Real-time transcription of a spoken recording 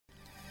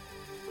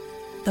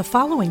The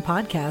following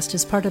podcast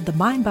is part of the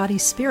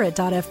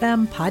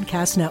MindBodySpirit.fm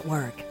podcast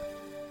network.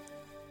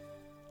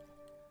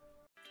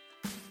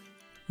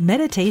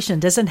 Meditation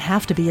doesn't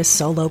have to be a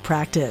solo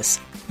practice.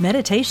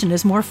 Meditation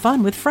is more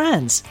fun with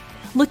friends.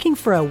 Looking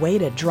for a way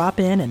to drop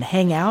in and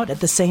hang out at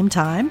the same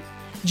time?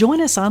 Join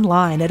us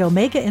online at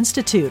Omega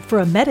Institute for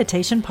a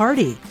meditation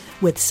party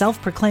with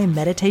self-proclaimed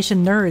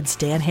meditation nerds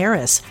Dan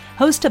Harris,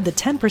 host of the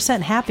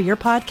 10% Happier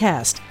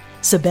podcast,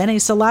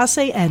 Sebene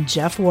Selassie, and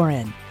Jeff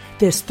Warren.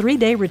 This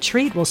 3-day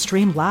retreat will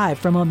stream live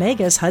from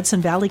Omega's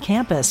Hudson Valley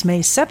campus May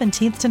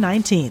 17th to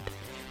 19th.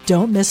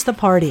 Don't miss the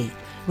party.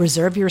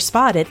 Reserve your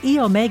spot at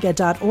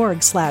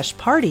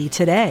eomega.org/party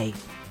today.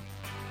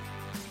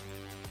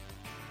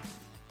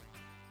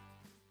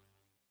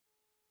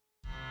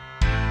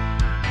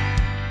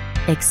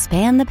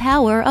 Expand the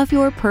power of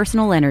your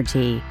personal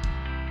energy.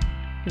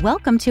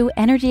 Welcome to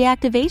Energy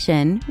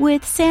Activation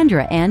with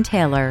Sandra Ann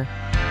Taylor.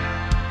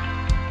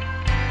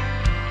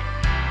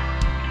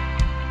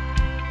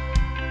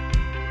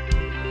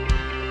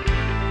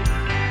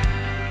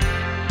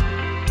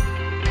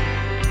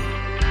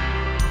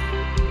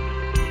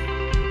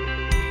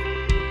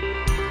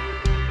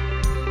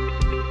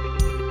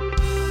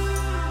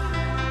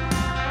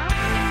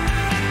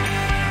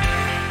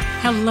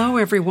 Hello,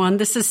 everyone.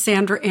 This is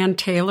Sandra Ann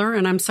Taylor,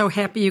 and I'm so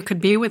happy you could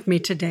be with me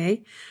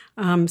today.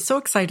 I'm so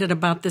excited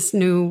about this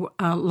new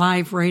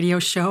live radio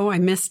show. I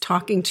miss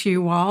talking to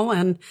you all,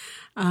 and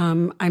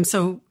I'm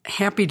so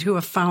happy to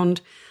have found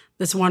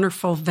this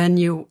wonderful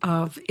venue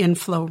of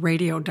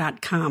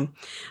inflowradio.com.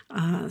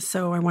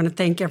 So I want to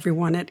thank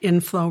everyone at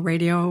Inflow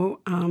Radio,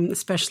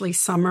 especially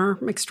Summer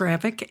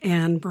McStravick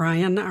and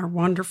Brian, our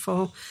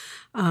wonderful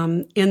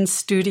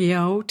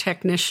in-studio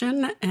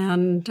technician,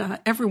 and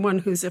everyone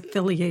who's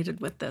affiliated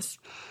with this.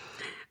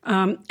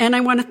 And I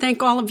want to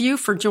thank all of you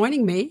for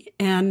joining me,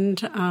 and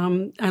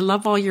I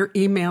love all your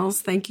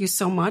emails. Thank you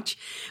so much.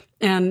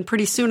 And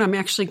pretty soon I'm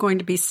actually going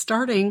to be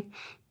starting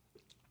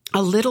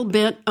a little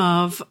bit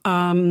of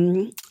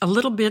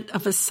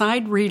a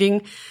side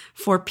reading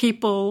for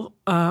people,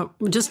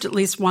 just at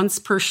least once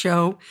per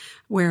show,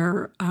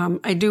 where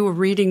I do a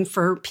reading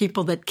for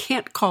people that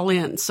can't call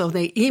in. So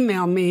they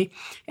email me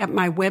at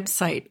my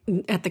website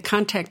at the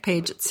contact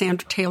page at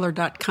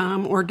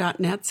sandrataylor.com or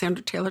 .net,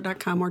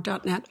 sandrataylor.com or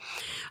 .net,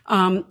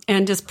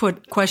 and just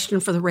put question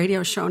for the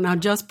radio show. Now,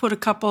 just put a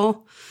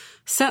couple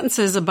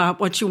sentences about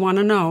what you want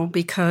to know,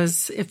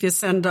 because if you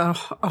send a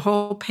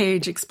whole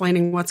page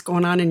explaining what's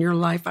going on in your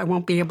life, I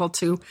won't be able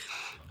to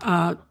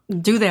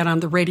do that on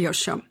the radio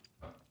show.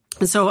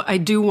 And so I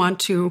do want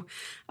to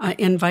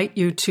invite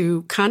you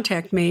to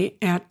contact me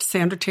at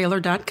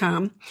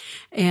sandrataylor.com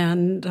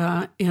and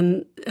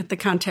at the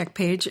contact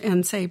page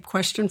and say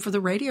question for the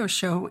radio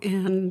show.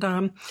 And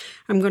I'm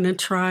going to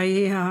try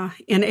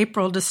in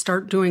April to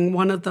start doing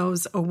one of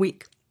those a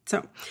week.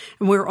 So,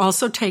 and we're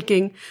also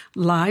taking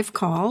live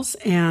calls,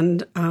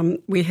 and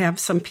we have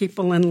some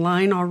people in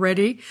line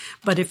already.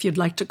 But if you'd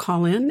like to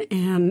call in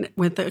and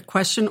with a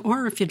question,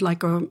 or if you'd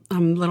like a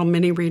little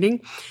mini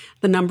reading,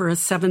 the number is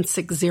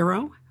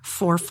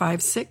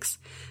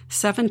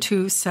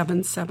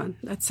 760-456-7277.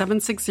 That's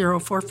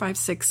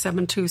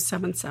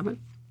 760-456-7277.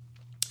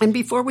 And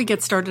before we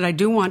get started, I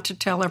do want to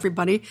tell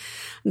everybody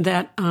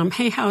that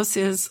Hay House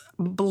is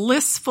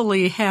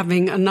blissfully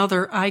having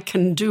another I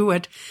Can Do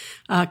It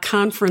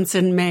conference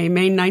in May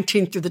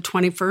 19th through the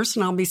 21st.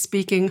 And I'll be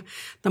speaking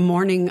the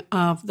morning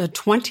of the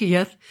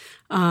 20th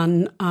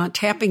on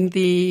tapping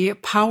the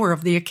power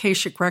of the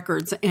Akashic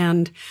Records.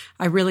 And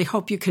I really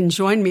hope you can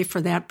join me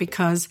for that,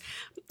 because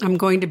I'm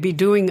going to be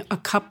doing a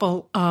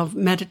couple of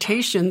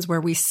meditations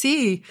where we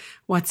see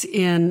what's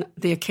in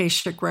the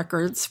Akashic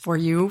Records for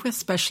you,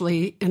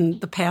 especially in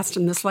the past,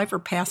 in this life or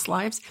past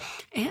lives,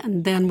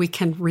 and then we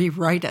can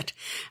rewrite it.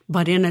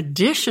 But in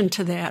addition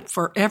to that,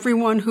 for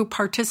everyone who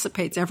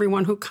participates,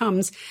 everyone who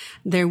comes,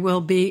 there will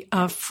be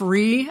a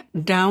free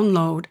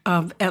download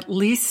of at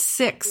least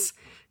six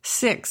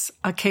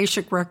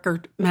Akashic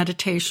Record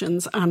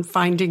meditations on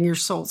finding your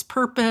soul's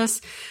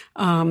purpose,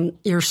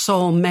 your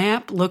soul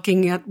map,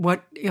 looking at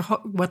what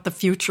the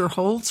future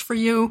holds for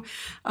you,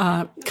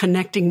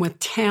 connecting with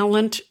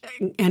talent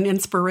and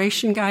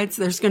inspiration guides.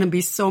 There's going to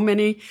be so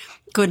many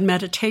good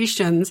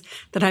meditations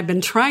that I've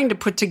been trying to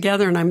put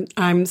together, and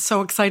I'm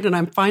so excited.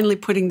 I'm finally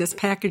putting this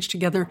package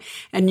together,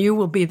 and you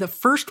will be the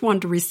first one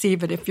to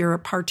receive it if you're a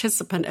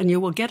participant, and you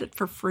will get it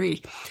for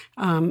free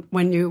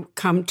when you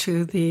come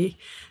to the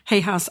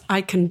Hay House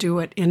I Can Do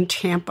It in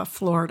Tampa,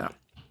 Florida.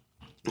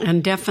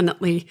 And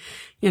definitely,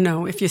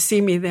 if you see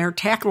me there,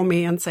 tackle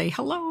me and say,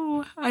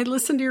 hello, I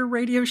listened to your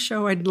radio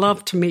show. I'd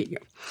love to meet you.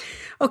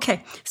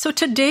 Okay, so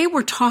today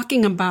we're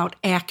talking about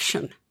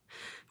action.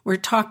 We're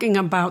talking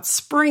about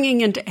springing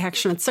into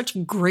action. It's such a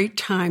great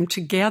time to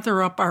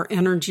gather up our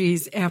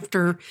energies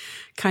after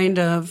kind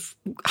of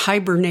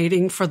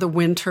hibernating for the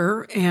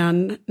winter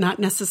and not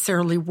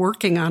necessarily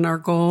working on our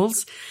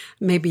goals,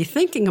 maybe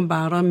thinking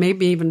about them,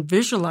 maybe even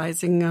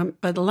visualizing them.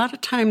 But a lot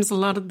of times, a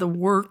lot of the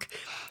work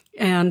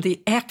and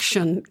the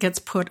action gets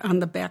put on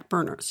the back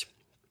burners.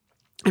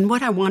 And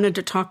what I wanted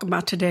to talk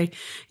about today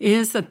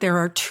is that there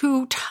are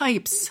two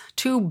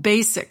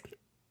basic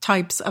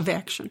types of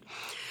action.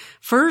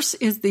 First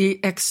is the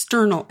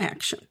external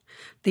action,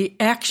 the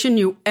action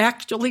you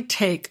actually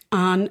take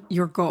on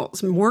your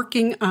goals,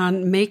 working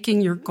on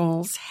making your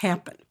goals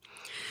happen.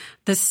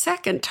 The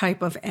second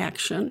type of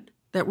action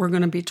that we're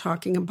going to be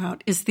talking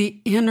about is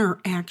the inner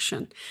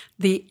action,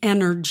 the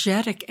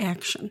energetic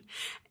action.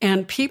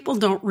 And people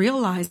don't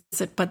realize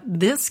it, but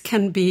this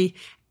can be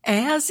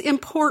as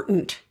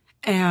important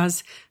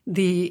as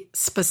the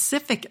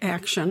specific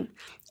action,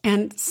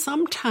 and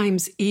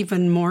sometimes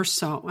even more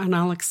so, and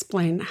I'll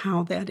explain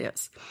how that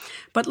is.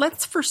 But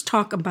let's first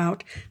talk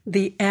about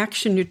the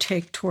action you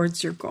take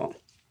towards your goal.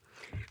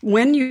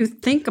 When you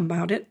think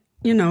about it,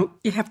 you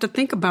have to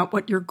think about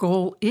what your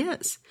goal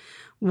is.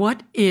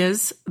 What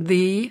is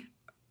the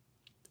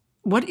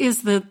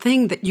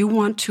thing that you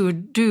want to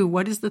do?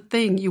 What is the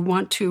thing you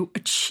want to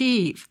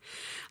achieve?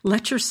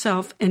 Let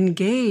yourself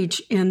engage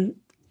in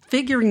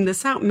figuring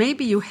this out.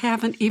 Maybe you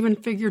haven't even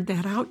figured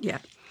that out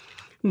yet.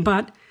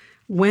 But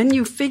when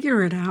you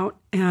figure it out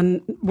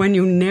and when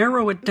you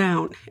narrow it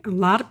down, a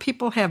lot of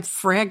people have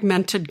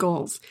fragmented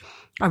goals.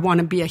 I want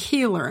to be a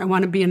healer. I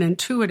want to be an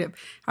intuitive.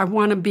 I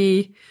want to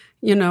be,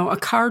 a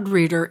card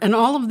reader. And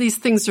all of these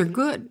things are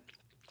good.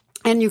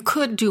 And you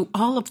could do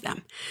all of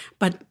them.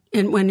 But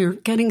when you're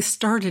getting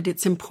started,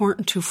 it's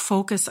important to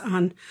focus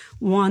on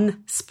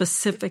one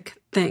specific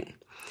thing.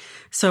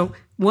 So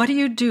what do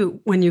you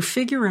do when you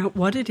figure out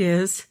what it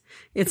is?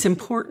 It's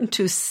important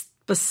to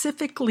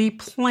specifically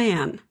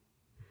plan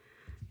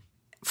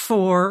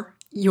for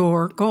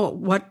your goal.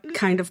 What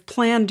kind of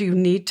plan do you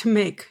need to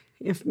make?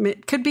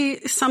 It could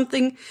be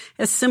something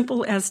as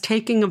simple as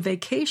taking a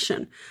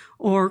vacation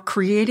or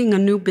creating a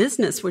new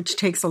business, which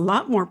takes a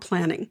lot more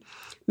planning.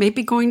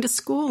 Maybe going to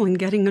school and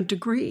getting a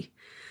degree.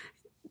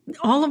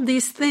 All of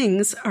these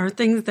things are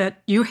things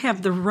that you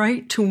have the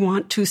right to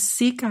want to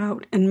seek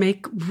out and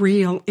make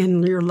real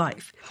in your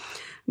life.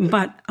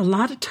 But a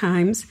lot of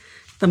times,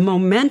 the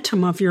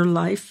momentum of your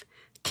life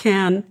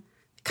can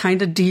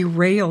kind of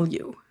derail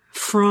you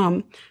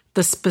from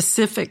the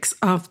specifics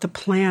of the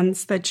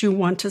plans that you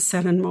want to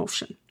set in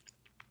motion.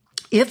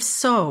 If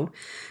so,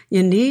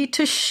 you need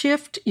to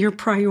shift your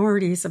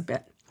priorities a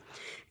bit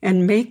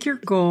and make your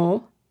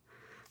goal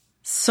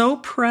so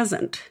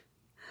present,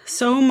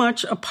 so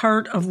much a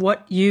part of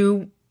what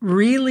you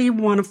really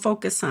want to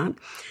focus on,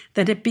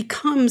 that it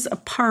becomes a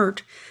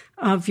part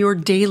of your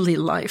daily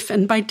life.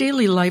 And by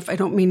daily life, I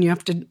don't mean you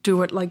have to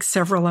do it like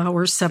several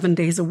hours, 7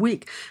 days a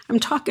week. I'm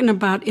talking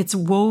about it's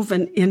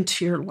woven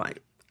into your life.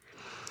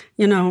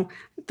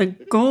 The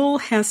goal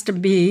has to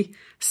be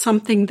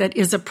something that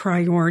is a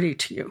priority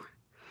to you.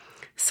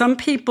 Some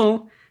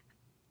people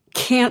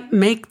can't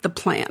make the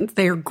plan.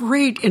 They're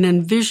great in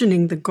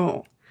envisioning the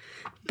goal,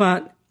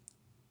 but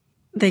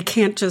they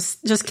can't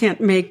just can't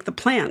make the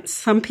plans.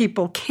 Some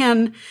people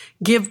can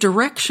give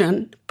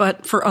direction,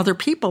 but for other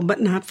people,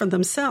 but not for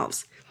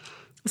themselves.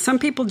 Some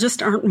people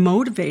just aren't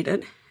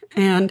motivated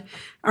and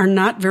are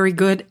not very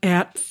good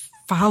at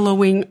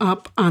following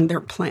up on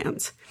their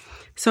plans.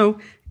 So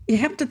you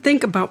have to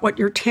think about what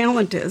your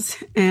talent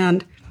is,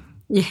 and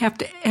you have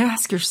to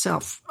ask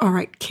yourself, all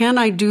right, can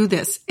I do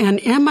this?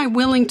 And am I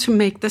willing to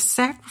make the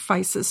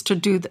sacrifices to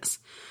do this?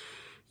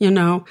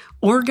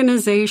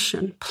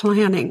 Organization,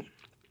 planning.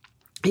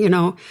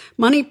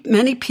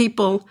 Many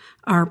people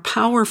are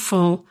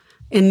powerful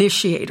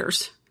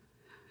initiators.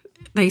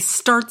 They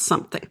start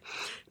something,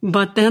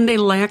 but then they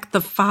lack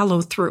the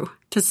follow through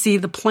to see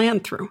the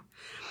plan through.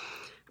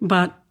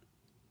 But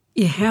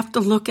you have to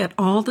look at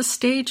all the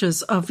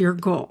stages of your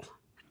goal.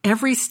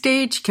 Every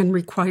stage can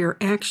require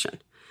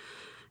action.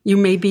 You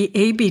may be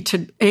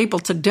able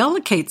to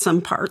delegate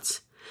some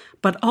parts,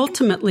 but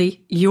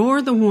ultimately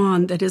you're the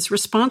one that is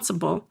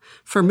responsible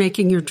for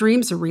making your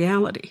dreams a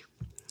reality.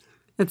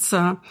 It's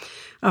a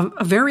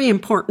very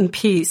important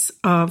piece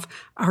of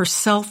our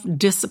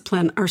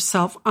self-discipline, our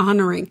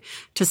self-honoring,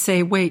 to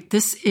say, wait,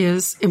 this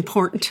is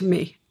important to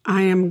me.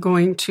 I am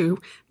going to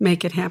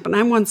make it happen.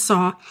 I once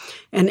saw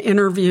an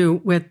interview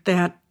with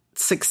that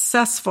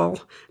successful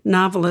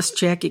novelist,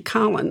 Jackie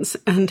Collins,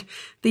 and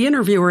the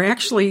interviewer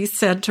actually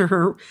said to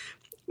her,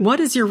 what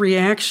is your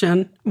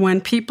reaction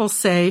when people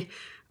say,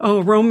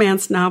 oh,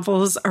 romance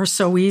novels are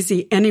so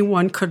easy,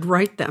 anyone could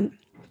write them?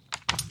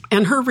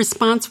 And her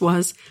response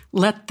was,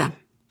 let them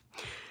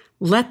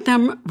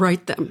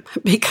write them,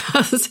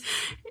 because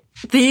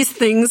these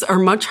things are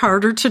much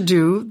harder to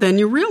do than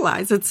you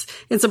realize.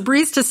 It's a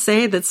breeze to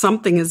say that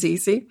something is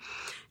easy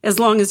as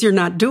long as you're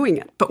not doing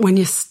it. But when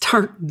you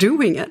start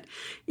doing it,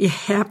 you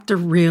have to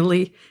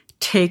really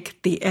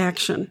take the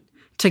action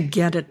to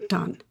get it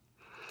done.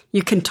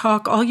 You can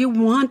talk all you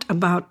want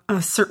about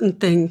a certain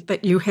thing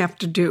that you have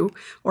to do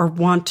or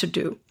want to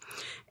do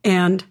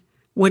and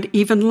would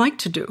even like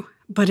to do.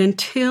 But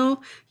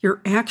until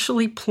you're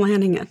actually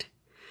planning it,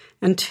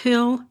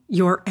 until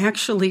you're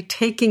actually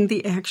taking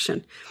the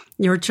action,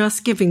 you're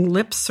just giving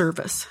lip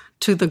service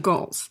to the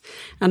goals.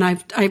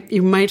 And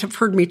you might have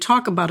heard me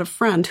talk about a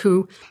friend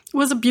who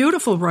was a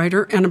beautiful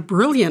writer and a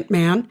brilliant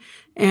man,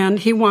 and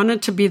he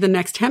wanted to be the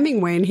next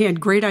Hemingway, and he had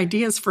great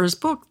ideas for his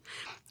book,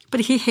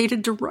 but he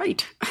hated to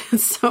write.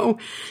 So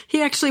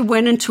he actually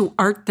went into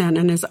art then,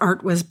 and his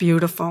art was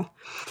beautiful.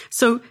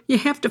 So you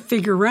have to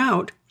figure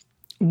out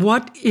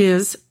what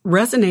is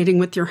resonating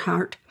with your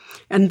heart,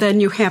 and then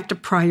you have to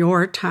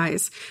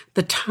prioritize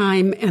the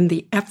time and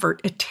the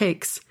effort it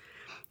takes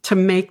to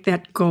make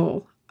that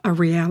goal a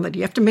reality.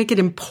 You have to make it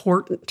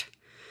important.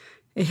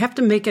 You have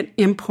to make it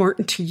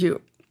important to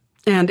you,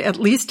 and at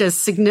least as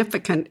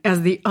significant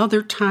as the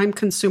other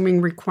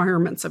time-consuming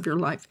requirements of your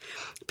life.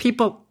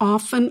 People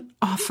often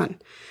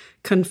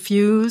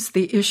confuse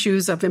the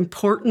issues of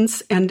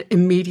importance and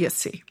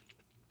immediacy.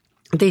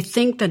 They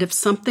think that if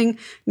something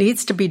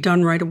needs to be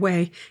done right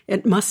away,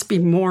 it must be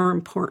more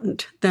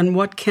important than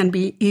what can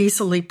be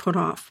easily put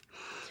off.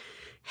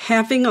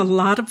 Having a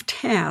lot of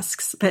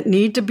tasks that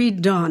need to be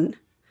done,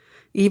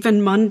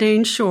 even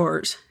mundane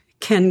chores,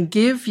 can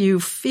give you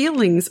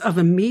feelings of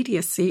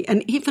immediacy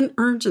and even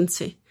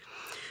urgency.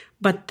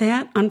 But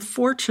that,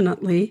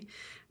 unfortunately,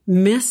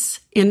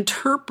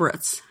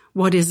 misinterprets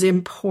what is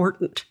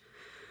important.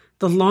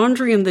 The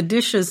laundry and the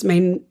dishes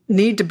may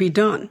need to be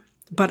done,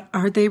 but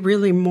are they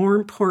really more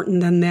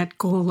important than that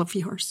goal of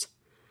yours?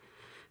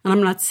 And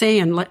I'm not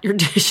saying let your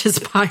dishes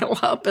pile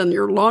up and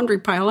your laundry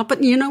pile up,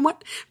 but you know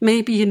what?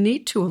 Maybe you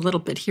need to a little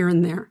bit here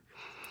and there.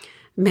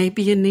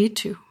 Maybe you need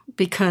to,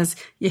 because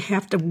you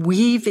have to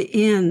weave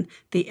in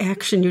the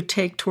action you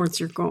take towards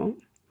your goal.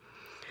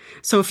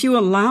 So if you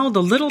allow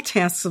the little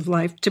tasks of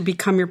life to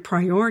become your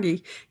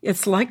priority,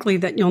 it's likely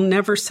that you'll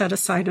never set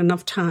aside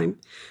enough time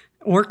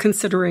or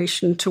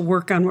consideration to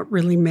work on what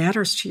really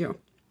matters to you.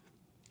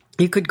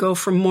 You could go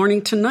from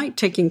morning to night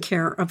taking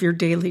care of your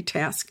daily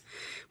task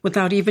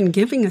without even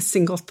giving a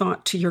single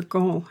thought to your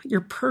goal,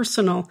 your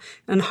personal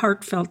and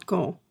heartfelt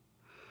goal.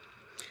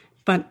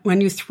 But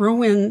when you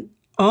throw in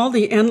all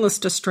the endless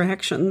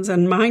distractions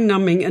and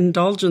mind-numbing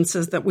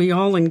indulgences that we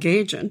all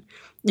engage in,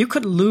 you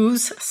could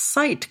lose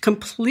sight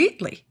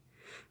completely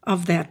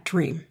of that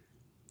dream.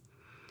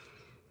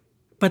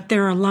 But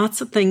there are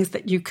lots of things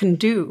that you can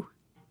do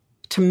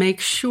to make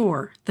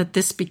sure that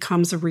this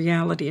becomes a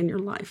reality in your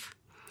life.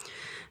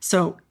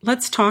 So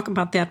let's talk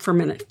about that for a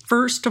minute.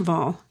 First of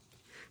all,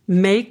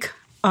 make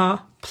a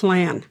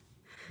plan.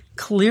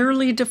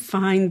 Clearly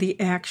define the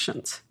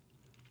actions.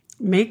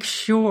 Make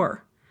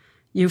sure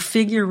you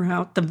figure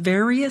out the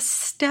various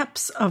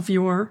steps of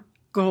your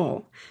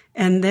goal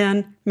and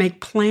then make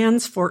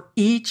plans for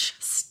each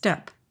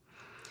step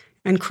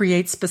and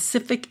create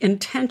specific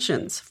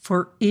intentions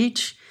for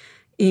each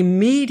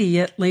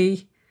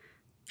immediately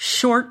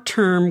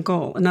short-term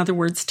goal. In other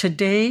words,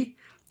 today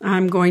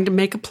I'm going to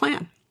make a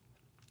plan.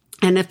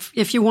 And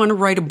if you want to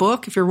write a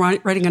book, if you're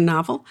writing a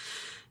novel,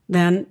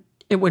 then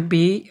it would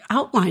be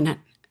outline it.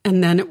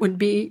 And then it would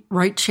be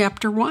write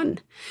chapter 1.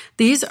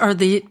 These are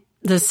the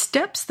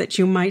steps that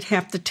you might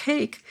have to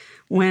take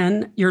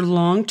when your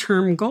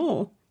long-term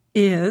goal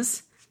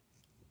is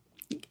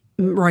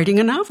writing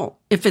a novel.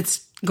 If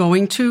it's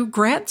going to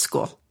grad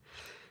school,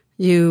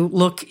 you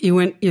look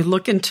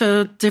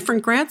into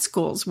different grad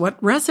schools.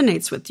 What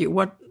resonates with you?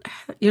 What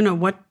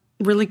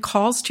really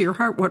calls to your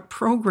heart? What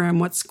program?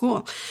 What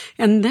school?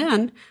 And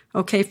then,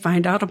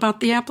 find out about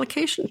the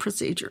application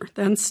procedure.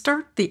 Then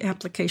start the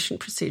application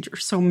procedure.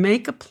 So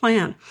make a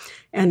plan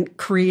and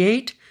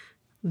create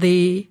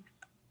the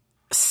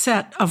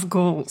set of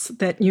goals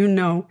that you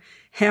know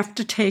you have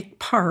to take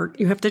part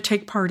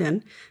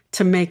in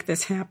to make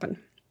this happen.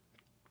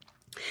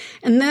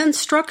 And then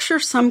structure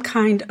some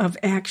kind of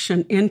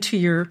action into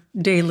your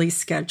daily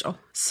schedule.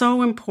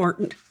 So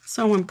important,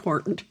 so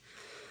important.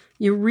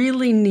 You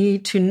really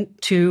need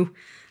to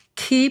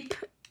keep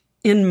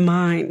in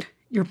mind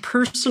your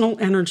personal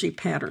energy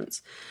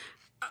patterns.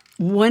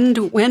 When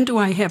do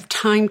I have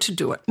time to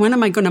do it? When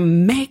am I going to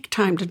make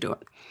time to do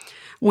it?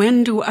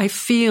 When do I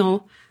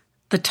feel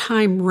the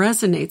time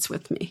resonates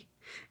with me?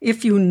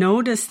 If you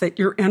notice that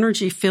your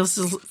energy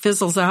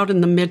fizzles out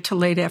in the mid to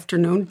late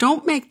afternoon,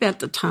 don't make that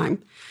the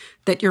time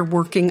that you're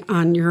working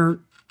on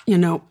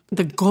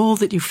the goal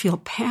that you feel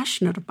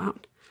passionate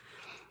about.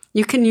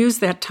 You can use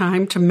that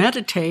time to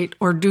meditate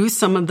or do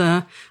some of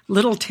the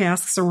little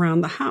tasks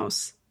around the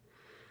house.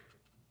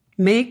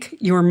 Make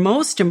your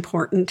most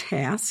important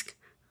task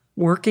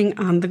working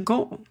on the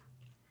goal.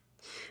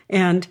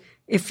 And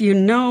if you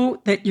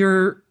know that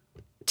you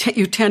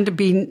tend to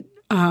be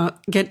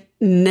get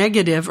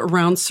negative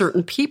around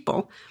certain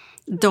people,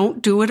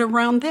 don't do it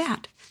around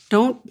that.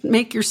 Don't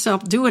make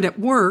yourself do it at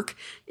work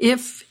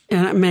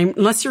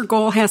unless your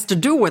goal has to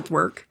do with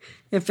work.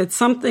 If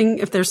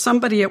there's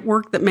somebody at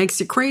work that makes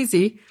you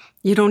crazy,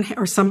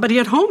 or somebody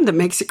at home that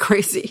makes you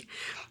crazy,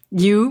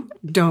 you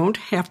don't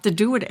have to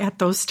do it at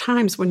those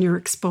times when you're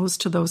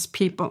exposed to those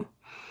people.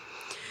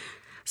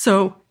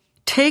 So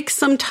take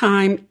some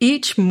time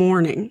each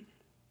morning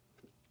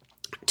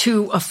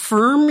to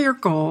affirm your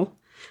goal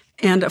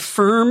and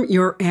affirm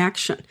your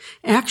action.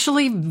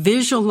 Actually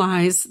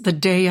visualize the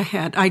day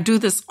ahead. I do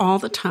this all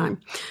the time,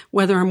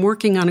 whether I'm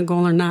working on a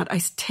goal or not.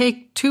 I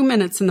take 2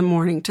 minutes in the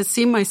morning to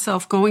see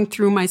myself going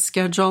through my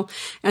schedule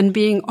and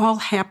being all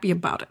happy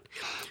about it.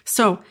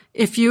 So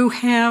if you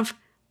have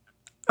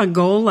a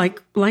goal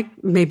like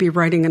maybe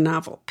writing a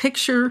novel,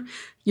 picture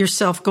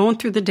yourself going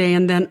through the day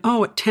and then,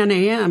 at 10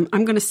 a.m.,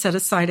 I'm going to set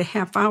aside a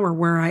half hour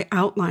where I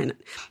outline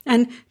it.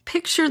 And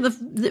picture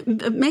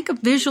make a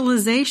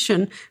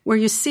visualization where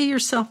you see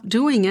yourself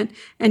doing it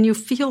and you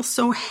feel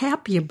so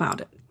happy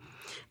about it.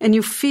 And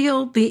you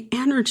feel the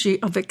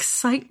energy of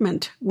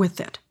excitement with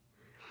it.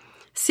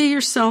 See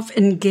yourself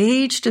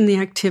engaged in the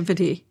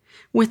activity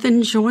with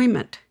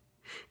enjoyment.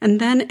 And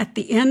then at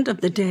the end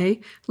of the day,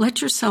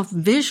 let yourself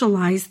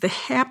visualize the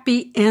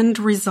happy end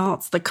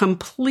results, the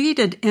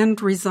completed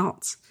end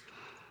results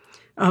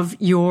of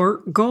your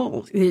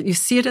goal. You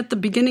see it at the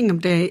beginning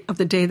of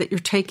the day that you're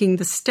taking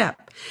the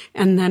step.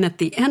 And then at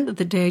the end of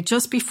the day,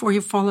 just before you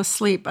fall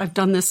asleep, I've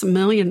done this a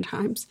million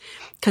times,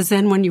 because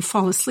then when you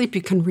fall asleep,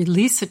 you can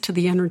release it to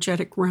the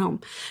energetic realm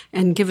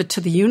and give it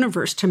to the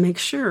universe to make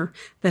sure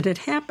that it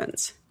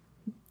happens.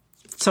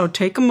 So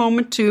take a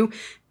moment to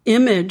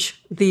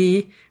image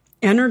the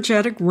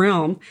energetic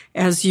realm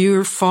as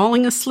you're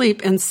falling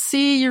asleep and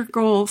see your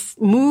goal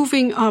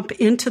moving up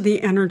into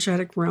the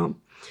energetic realm.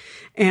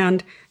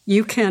 And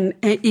you can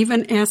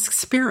even ask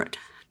Spirit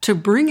to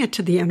bring it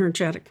to the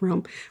energetic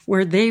realm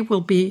where they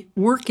will be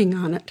working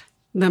on it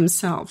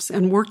themselves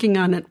and working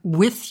on it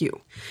with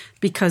you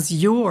because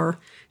you're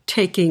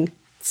taking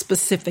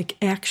specific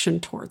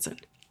action towards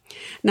it.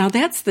 Now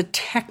that's the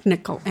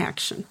technical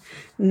action.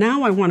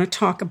 Now I want to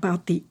talk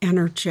about the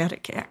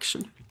energetic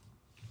action.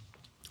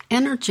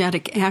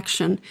 Energetic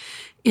action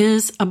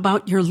is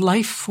about your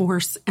life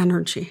force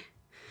energy.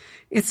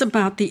 It's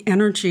about the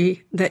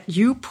energy that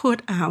you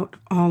put out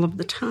all of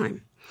the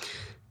time.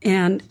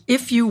 And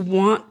if you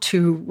want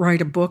to write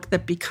a book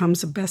that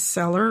becomes a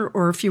bestseller,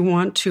 or if you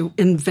want to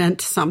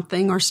invent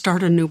something or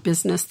start a new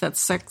business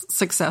that's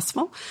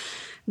successful,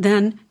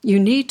 then you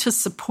need to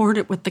support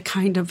it with the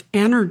kind of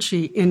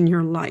energy in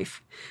your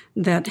life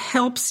that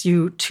helps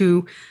you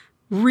to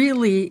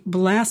really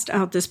blast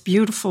out this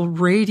beautiful,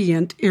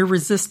 radiant,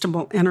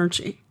 irresistible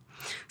energy.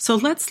 So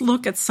let's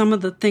look at some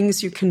of the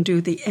things you can do,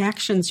 the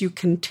actions you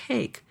can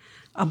take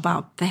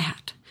about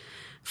that.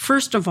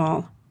 First of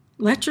all,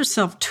 let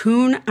yourself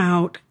tune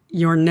out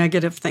your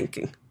negative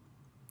thinking.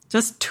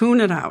 Just tune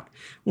it out.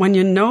 When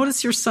you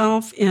notice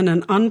yourself in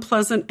an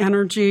unpleasant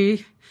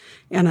energy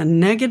and a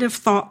negative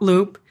thought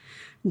loop,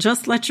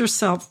 just let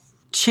yourself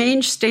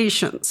change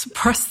stations.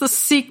 Press the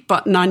seek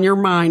button on your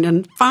mind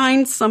and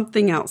find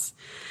something else.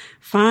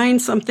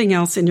 Find something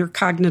else in your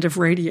cognitive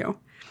radio.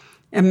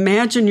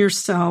 Imagine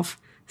yourself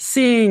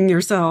seeing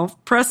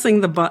yourself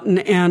pressing the button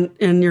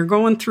and you're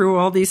going through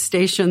all these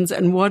stations,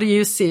 and what are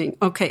you seeing?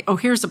 Okay,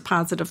 here's a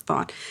positive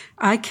thought.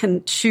 I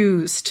can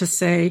choose to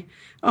say,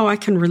 I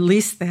can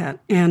release that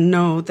and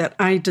know that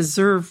I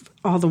deserve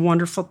all the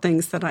wonderful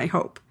things that I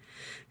hope.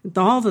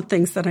 All the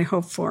things that I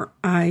hope for,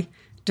 I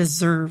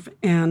deserve,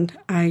 and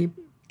I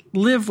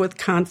live with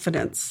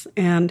confidence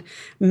and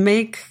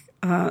make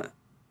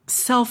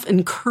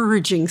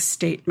self-encouraging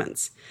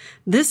statements.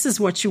 This is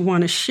what you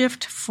want to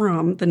shift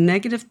from the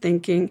negative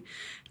thinking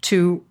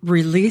to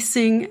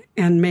releasing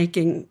and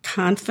making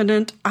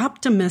confident,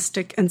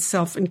 optimistic, and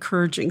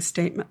self-encouraging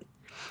statement.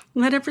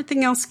 Let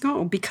everything else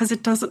go because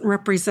it doesn't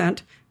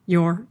represent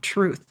your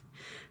truth.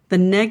 The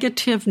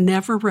negative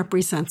never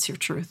represents your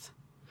truth.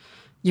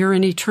 You're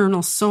an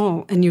eternal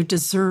soul and you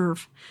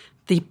deserve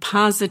the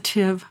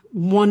positive,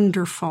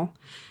 wonderful,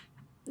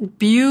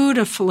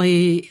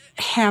 beautifully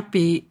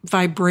happy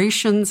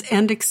vibrations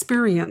and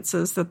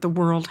experiences that the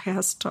world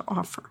has to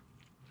offer.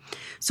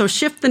 So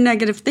shift the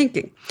negative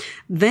thinking.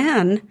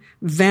 Then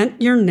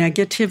vent your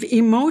negative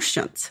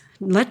emotions.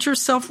 Let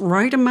yourself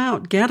write them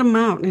out, get them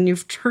out. And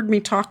you've heard me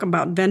talk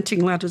about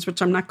venting letters,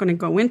 which I'm not going to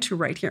go into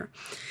right here.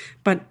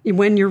 But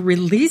when you're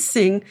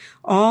releasing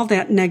all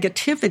that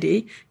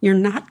negativity, you're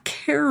not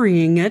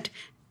carrying it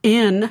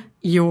in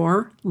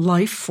your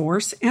life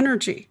force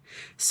energy.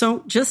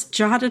 So just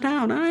jot it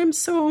out. I'm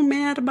so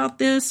mad about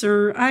this,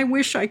 or I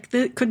wish I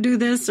could do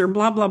this, or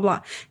blah, blah,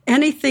 blah.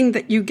 Anything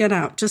that you get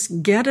out,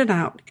 just get it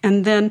out.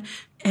 And then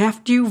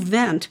after you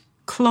vent,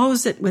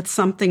 close it with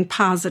something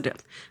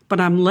positive.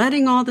 But I'm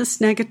letting all this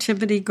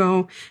negativity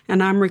go,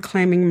 and I'm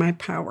reclaiming my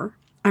power.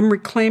 I'm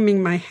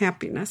reclaiming my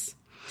happiness.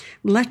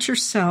 Let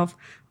yourself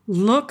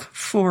look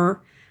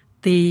for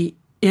the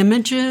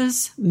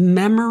images,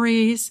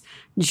 memories,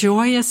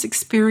 joyous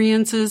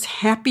experiences,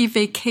 happy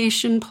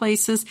vacation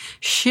places.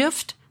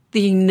 Shift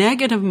the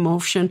negative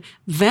emotion,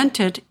 vent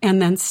it, and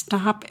then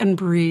stop and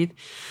breathe.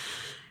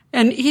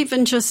 And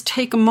even just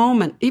take a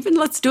moment. Even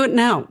let's do it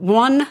now.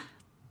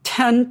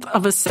 1/10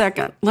 of a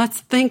second.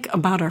 Let's think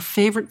about our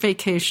favorite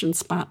vacation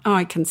spot.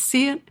 I can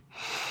see it.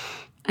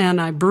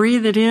 and I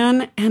breathe it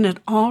in, and it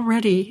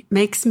already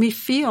makes me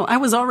feel. I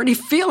was already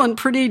feeling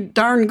pretty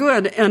darn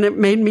good, and it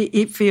made me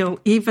feel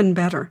even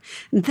better.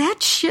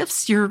 That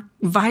shifts your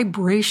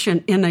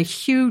vibration in a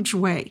huge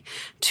way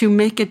to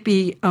make it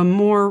be a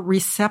more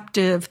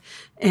receptive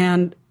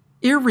and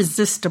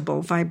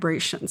irresistible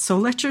vibration. So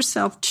let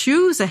yourself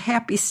choose a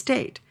happy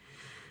state.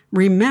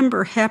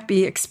 Remember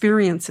happy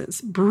experiences.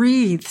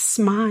 Breathe,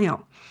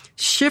 smile.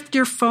 Shift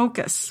your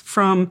focus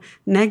from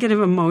negative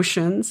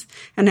emotions,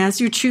 and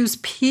as you choose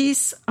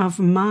peace of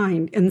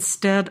mind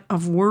instead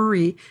of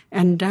worry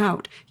and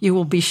doubt, you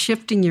will be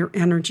shifting your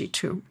energy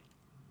too.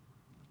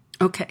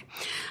 Okay,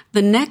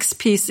 the next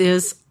piece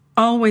is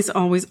always,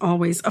 always,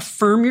 always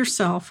affirm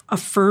yourself,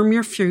 affirm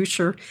your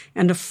future,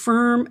 and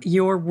affirm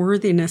your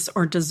worthiness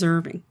or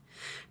deserving.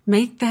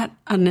 Make that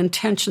an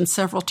intention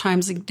several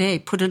times a day.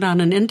 Put it on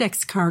an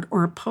index card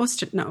or a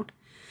Post-it note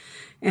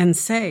and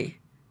say,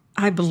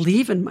 I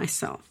believe in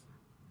myself.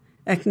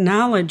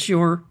 Acknowledge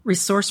your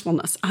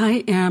resourcefulness.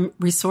 I am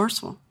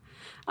resourceful.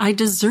 I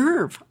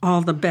deserve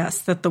all the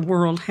best that the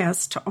world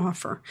has to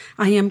offer.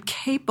 I am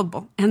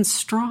capable and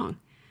strong,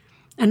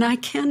 and I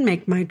can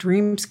make my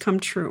dreams come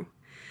true.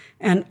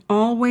 And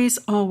always,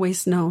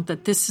 always know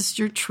that this is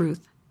your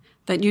truth,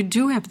 that you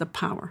do have the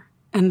power,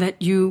 and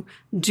that you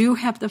do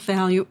have the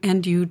value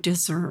and you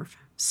deserve.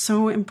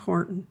 So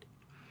important.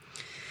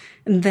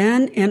 And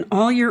then in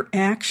all your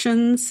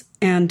actions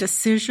and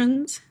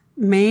decisions,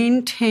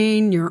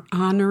 maintain your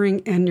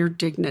honoring and your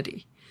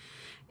dignity.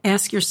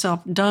 Ask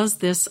yourself, does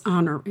this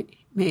honor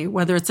me?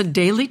 Whether it's a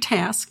daily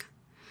task,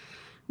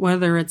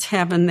 whether it's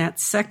having that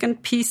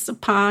second piece of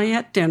pie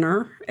at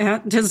dinner,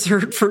 at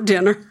dessert for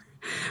dinner,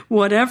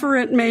 whatever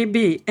it may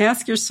be,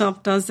 ask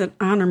yourself, does it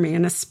honor me?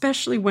 And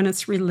especially when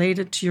it's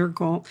related to your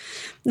goal.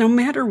 No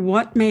matter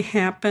what may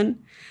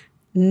happen,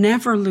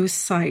 never lose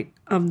sight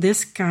of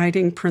this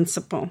guiding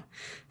principle.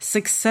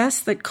 Success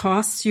that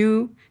costs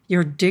you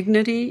your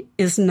dignity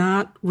is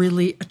not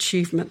really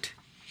achievement.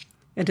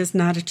 It is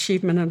not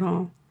achievement at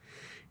all.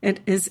 It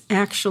is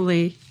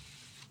actually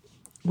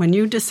when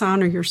you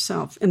dishonor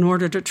yourself in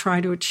order to try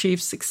to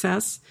achieve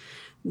success,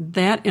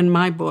 that in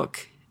my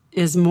book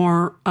is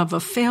more of a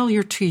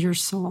failure to your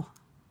soul,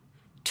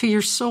 to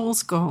your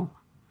soul's goal,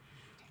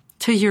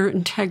 to your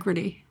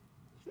integrity,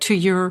 to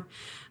your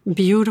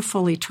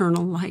beautiful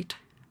eternal light.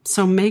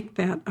 So make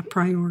that a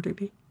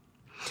priority.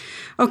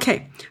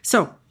 Okay,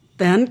 so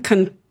then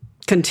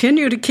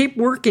continue to keep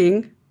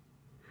working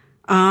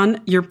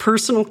on your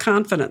personal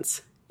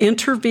confidence.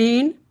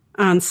 Intervene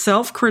on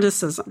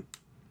self-criticism.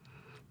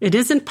 It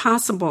isn't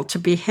possible to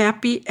be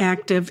happy,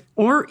 active,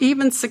 or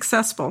even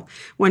successful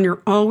when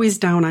you're always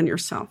down on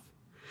yourself.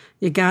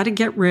 You got to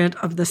get rid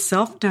of the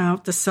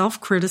self-doubt, the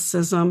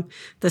self-criticism,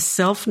 the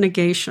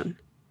self-negation,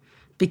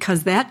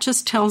 because that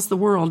just tells the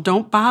world,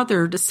 don't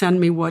bother to send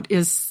me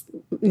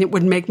it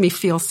would make me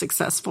feel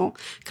successful,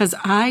 because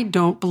I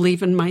don't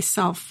believe in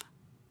myself.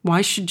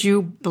 Why should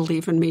you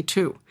believe in me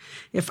too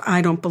if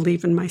I don't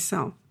believe in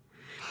myself?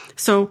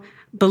 So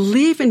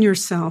believe in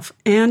yourself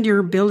and your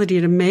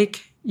ability to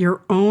make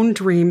your own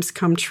dreams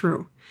come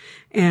true,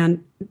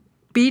 and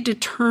be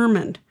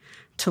determined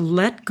to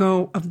let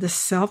go of the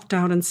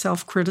self-doubt and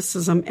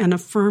self-criticism and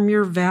affirm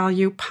your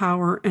value,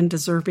 power, and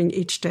deserving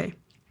each day.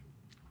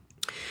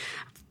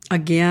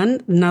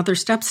 Again, another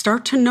step,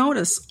 start to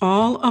notice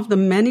all of the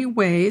many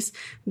ways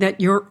that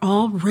you're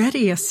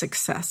already a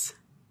success.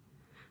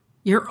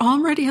 You're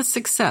already a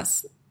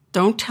success.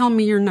 Don't tell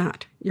me you're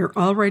not. You're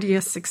already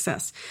a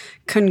success.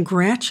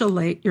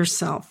 Congratulate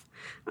yourself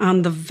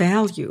on the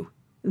value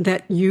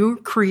that you're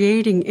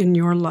creating in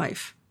your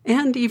life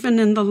and even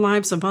in the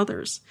lives of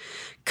others.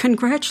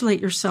 Congratulate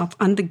yourself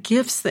on the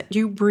gifts that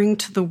you bring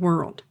to the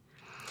world,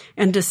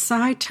 and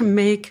decide to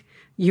make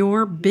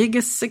your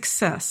biggest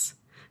success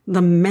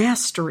the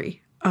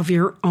mastery of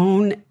your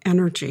own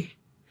energy.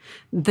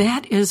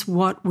 That is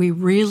what we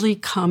really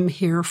come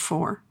here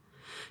for,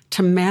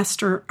 to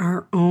master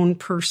our own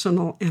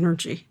personal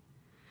energy.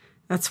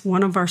 That's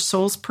one of our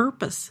soul's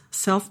purpose,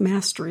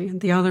 self-mastery, and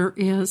the other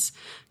is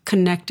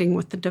connecting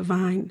with the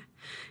divine.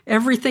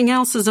 Everything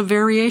else is a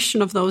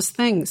variation of those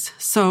things.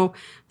 So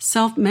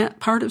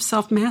part of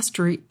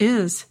self-mastery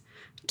is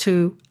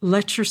to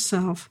let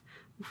yourself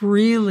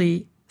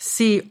really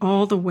see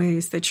all the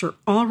ways that you're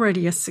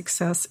already a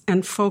success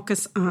and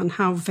focus on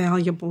how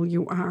valuable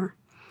you are.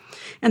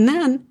 And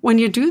then when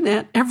you do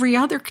that, every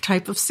other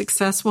type of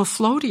success will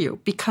flow to you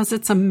because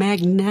it's a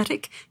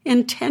magnetic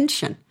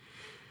intention.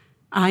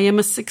 I am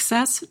a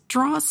success,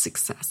 draw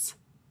success.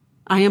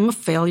 I am a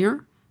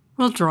failure,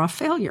 will draw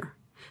failure.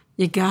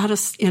 You got to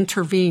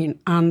intervene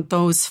on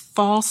those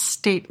false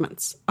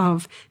statements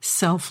of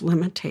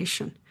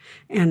self-limitation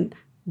and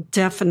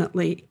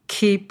definitely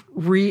keep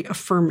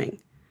reaffirming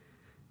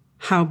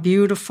how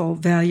beautiful,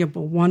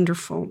 valuable,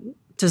 wonderful,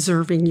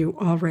 deserving you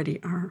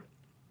already are.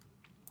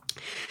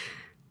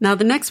 Now,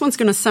 the next one's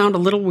going to sound a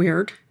little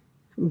weird,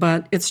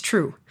 but it's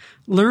true.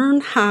 Learn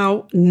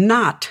how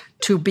not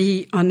to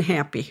be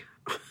unhappy.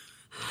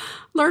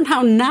 learn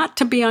how not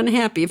to be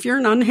unhappy. If you're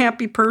an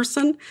unhappy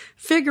person,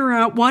 figure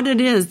out what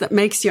it is that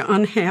makes you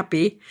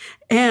unhappy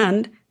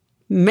and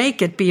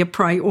make it be a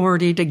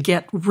priority to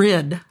get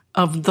rid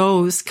of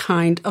those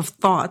kind of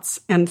thoughts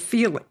and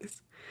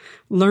feelings.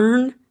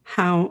 Learn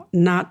how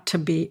not to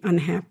be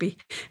unhappy.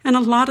 And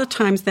a lot of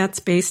times that's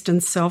based in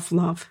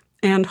self-love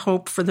and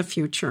hope for the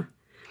future.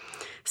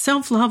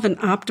 Self-love and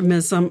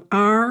optimism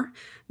are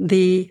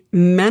the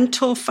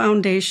mental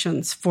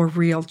foundations for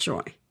real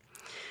joy.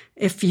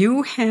 If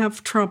you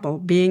have trouble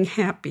being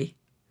happy,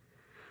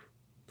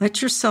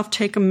 let yourself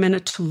take a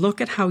minute to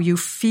look at how you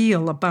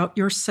feel about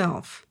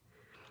yourself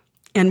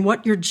and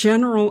what your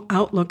general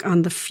outlook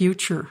on the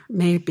future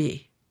may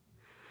be.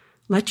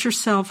 Let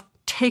yourself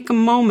take a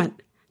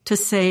moment to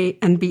say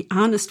and be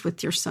honest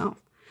with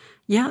yourself.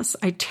 Yes,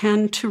 I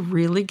tend to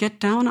really get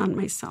down on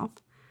myself.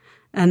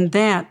 And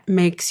that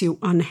makes you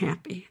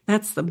unhappy.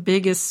 That's the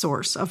biggest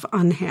source of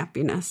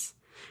unhappiness.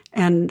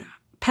 And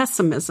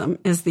pessimism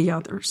is the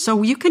other.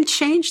 So you can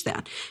change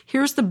that.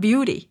 Here's the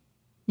beauty.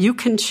 You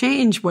can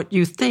change what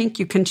you think.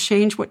 You can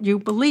change what you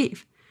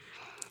believe.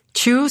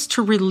 Choose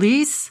to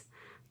release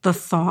the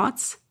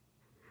thoughts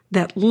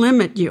that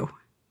limit you.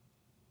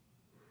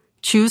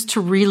 Choose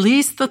to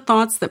release the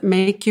thoughts that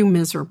make you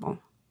miserable.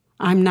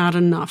 I'm not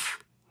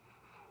enough.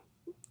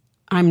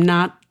 I'm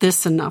not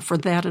this enough or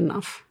that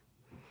enough.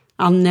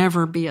 I'll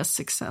never be a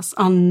success.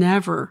 I'll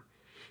never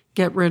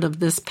get rid of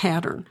this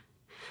pattern.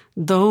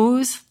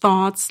 Those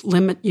thoughts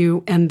limit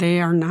you, and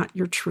they are not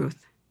your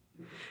truth.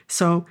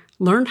 So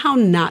learn how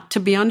not to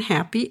be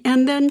unhappy,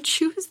 and then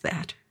choose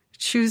that.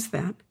 Choose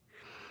that.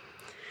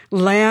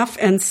 Laugh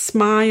and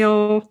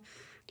smile,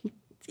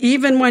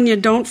 even when you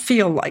don't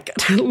feel like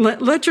it.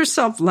 Let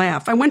yourself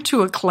laugh. I went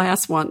to a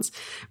class once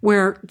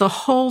where the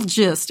whole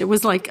gist, it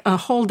was like a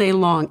whole day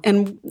long,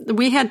 and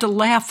we had to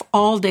laugh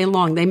all day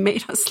long. They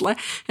made us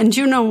laugh. And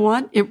you know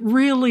what? It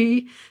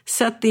really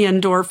set the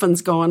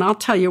endorphins going. I'll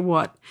tell you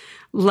what.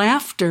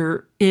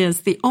 Laughter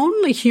is the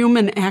only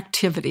human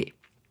activity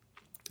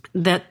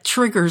that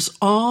triggers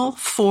all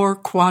 4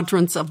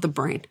 quadrants of the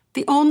brain.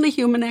 The only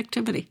human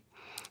activity.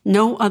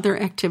 No other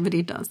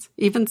activity does,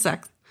 even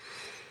sex.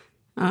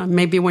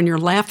 Maybe when you're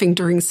laughing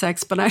during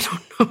sex, but I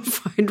don't know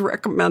if I'd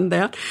recommend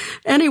that.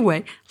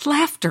 Anyway,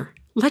 laughter.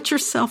 Let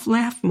yourself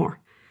laugh more.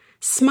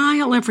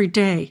 Smile every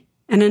day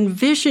and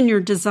envision your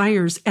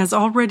desires as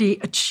already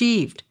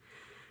achieved.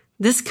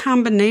 This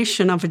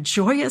combination of a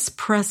joyous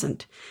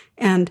present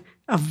and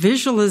a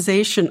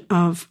visualization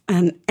of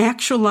an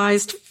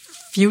actualized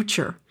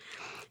future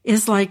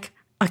is like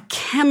a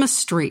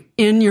chemistry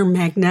in your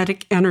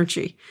magnetic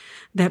energy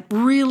that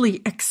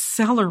really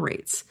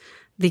accelerates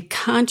the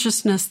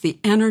consciousness, the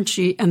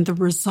energy, and the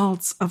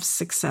results of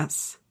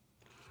success.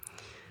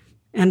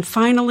 And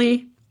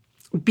finally,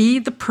 be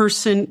the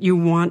person you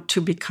want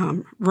to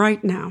become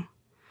right now.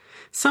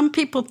 Some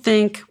people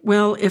think,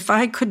 well, if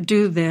I could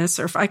do this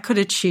or if I could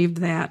achieve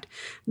that,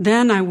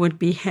 then I would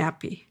be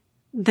happy.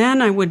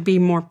 Then I would be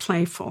more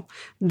playful.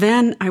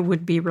 Then I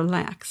would be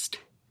relaxed.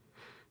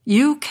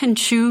 You can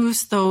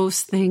choose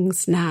those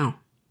things now.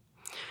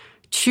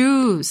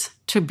 Choose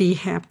to be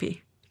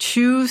happy.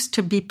 Choose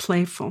to be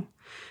playful.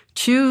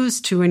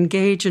 Choose to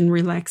engage in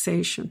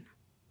relaxation.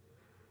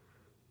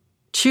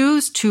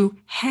 Choose to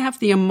have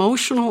the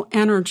emotional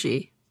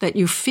energy that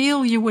you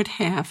feel you would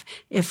have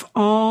if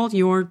all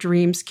your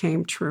dreams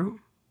came true.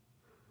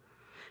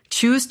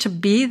 Choose to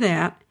be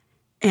that,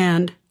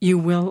 and you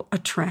will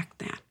attract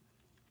that.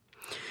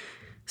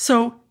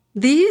 So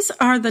these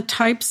are the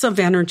types of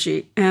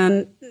energy,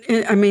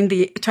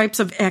 the types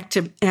of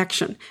active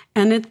action,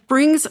 and it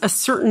brings a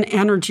certain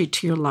energy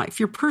to your life.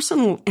 Your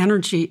personal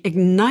energy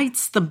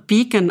ignites the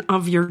beacon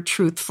of your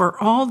truth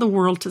for all the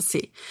world to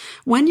see.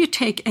 When you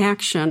take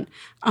action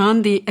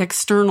on the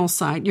external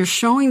side, you're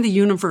showing the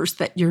universe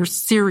that you're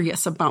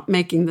serious about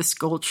making this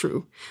goal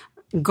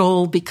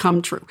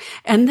become true.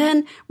 And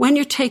then when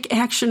you take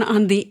action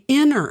on the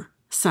inner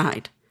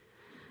side,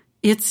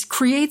 it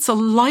creates a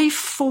life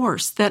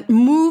force that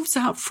moves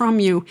out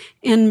from you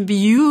in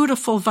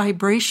beautiful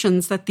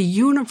vibrations that the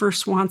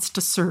universe wants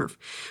to serve.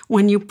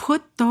 When you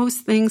put those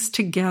things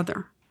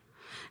together,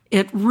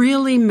 it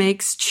really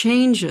makes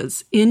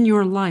changes in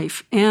your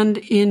life and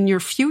in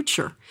your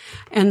future.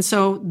 And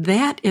so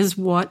that is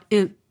what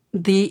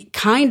the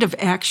kind of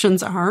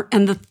actions are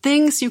and the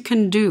things you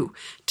can do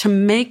to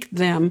make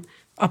them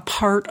a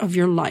part of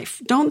your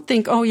life. Don't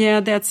think, oh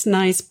yeah, that's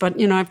nice,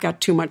 but I've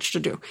got too much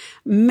to do.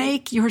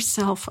 Make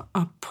yourself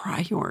a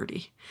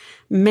priority.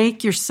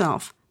 Make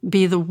yourself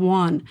be the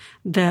one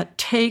that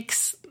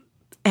takes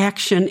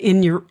action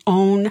in your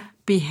own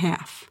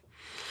behalf.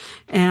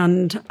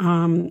 And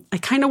I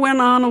kind of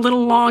went on a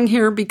little long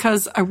here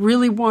because I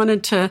really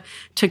wanted to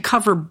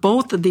cover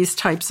both of these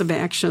types of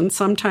actions.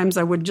 Sometimes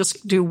I would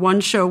just do one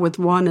show with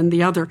one and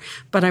the other,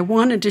 but I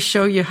wanted to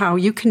show you how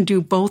you can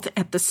do both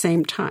at the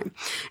same time.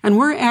 And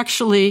we're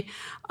actually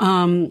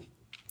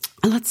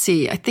let's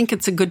see, I think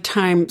it's a good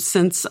time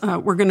since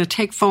we're going to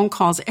take phone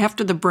calls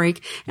after the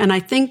break. And I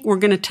think we're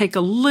going to take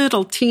a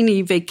little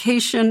teeny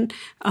vacation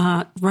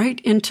right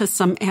into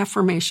some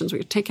affirmations.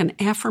 We take an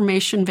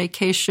affirmation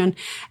vacation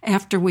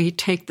after we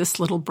take this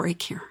little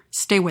break here.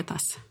 Stay with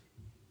us.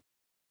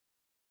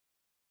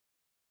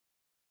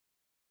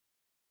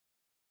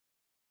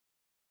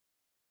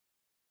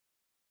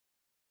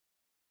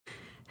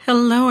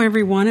 Hello,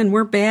 everyone, and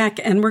we're back,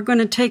 and we're going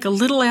to take a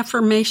little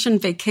affirmation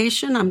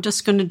vacation. I'm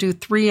just going to do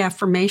 3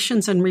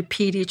 affirmations and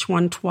repeat each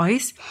one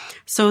twice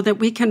so that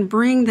we can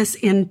bring this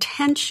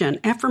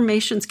intention.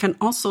 Affirmations can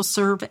also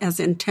serve as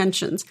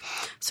intentions.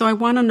 So I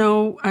want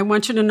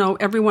you to know,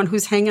 everyone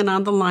who's hanging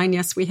on the line,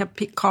 yes, we have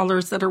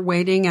callers that are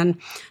waiting and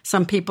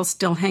some people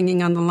still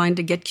hanging on the line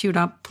to get queued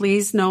up.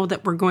 Please know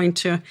that we're going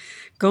to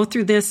go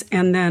through this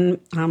and then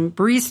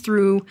breeze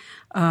through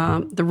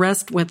the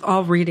rest with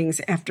all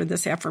readings after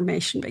this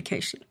affirmation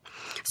vacation.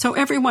 So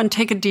everyone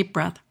take a deep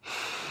breath.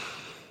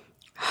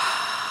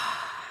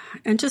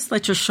 And just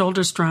let your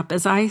shoulders drop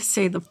as I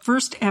say the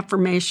first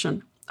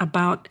affirmation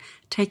about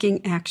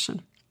taking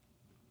action.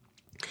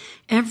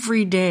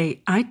 Every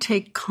day I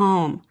take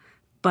calm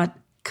but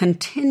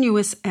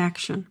continuous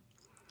action.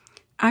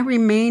 I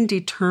remain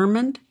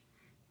determined,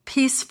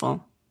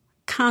 peaceful,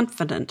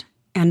 confident,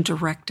 and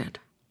directed.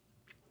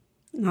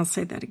 And I'll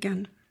say that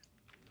again.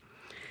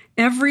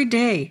 Every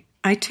day,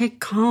 I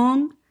take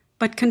calm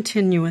but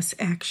continuous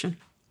action.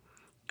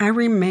 I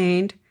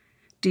remained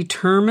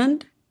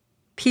determined,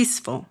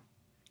 peaceful,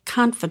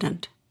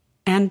 confident,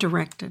 and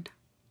directed.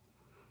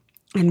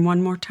 And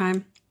one more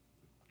time.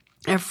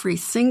 Every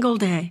single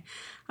day,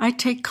 I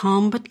take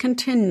calm but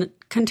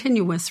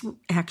continuous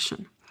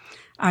action.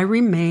 I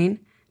remain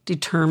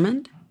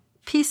determined,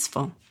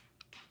 peaceful,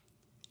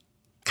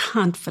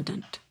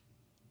 confident,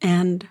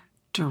 and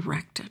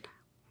directed.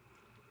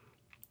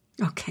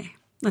 Okay,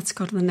 let's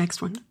go to the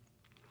next one.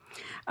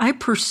 I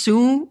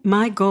pursue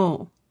my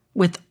goal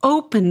with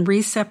open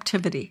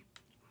receptivity.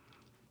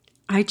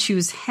 I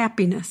choose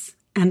happiness,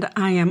 and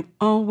I am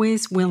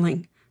always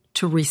willing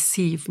to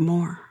receive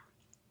more.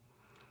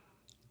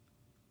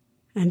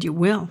 And you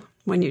will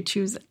when you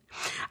choose it.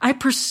 I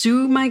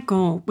pursue my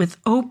goal with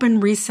open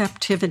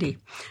receptivity.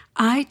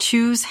 I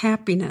choose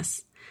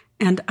happiness,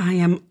 and I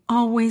am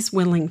always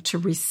willing to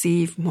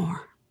receive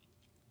more.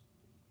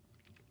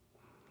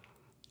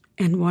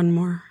 And one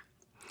more.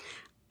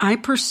 I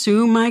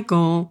pursue my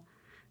goal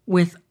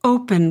with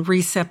open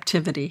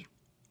receptivity.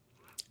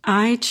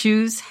 I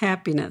choose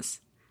happiness,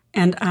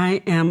 and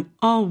I am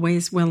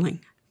always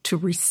willing to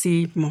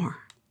receive more.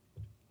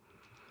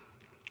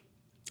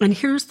 And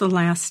here's the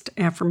last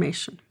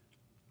affirmation.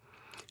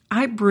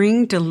 I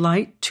bring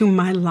delight to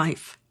my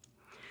life,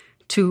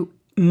 to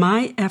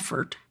my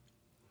effort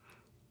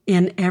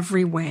in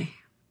every way.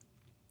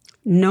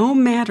 No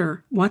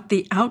matter what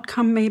the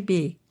outcome may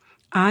be,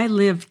 I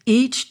live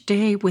each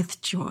day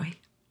with joy.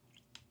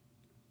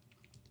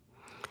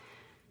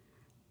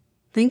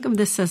 Think of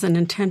this as an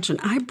intention.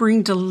 I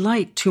bring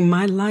delight to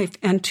my life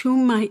and to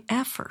my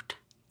effort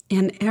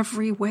in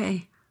every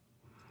way.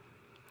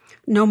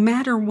 No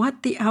matter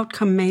what the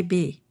outcome may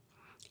be,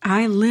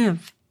 I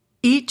live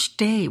each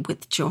day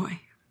with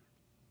joy.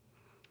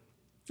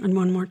 And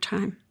one more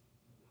time.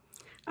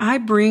 I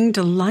bring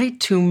delight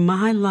to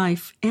my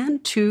life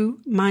and to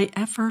my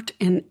effort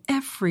in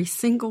every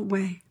single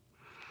way.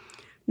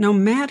 No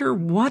matter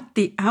what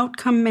the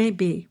outcome may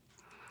be,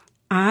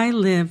 I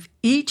live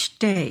each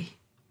day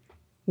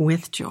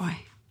with joy.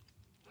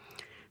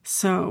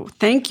 So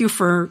thank you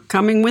for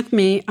coming with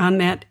me on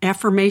that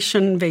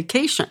affirmation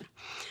vacation.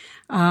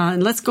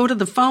 And let's go to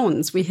the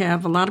phones. We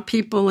have a lot of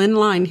people in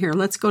line here.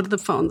 Let's go to the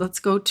phone. Let's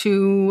go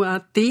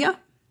to Thea.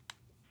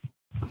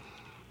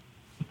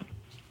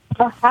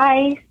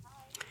 Hi.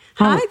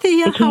 Hi,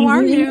 Thea. How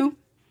are you?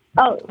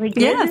 Oh, like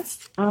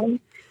yes.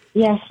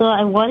 Yeah. So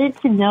I wanted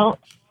to know,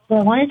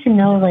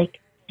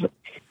 like,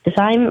 because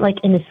I'm like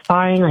an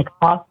aspiring like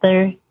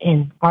author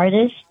and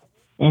artist,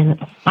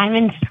 and I'm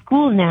in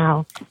school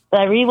now, but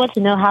I really want to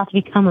know how to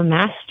become a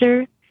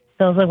master.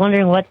 So I was like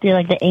wondering what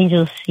the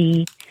angels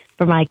see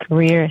for my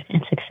career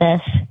and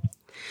success.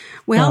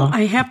 Well,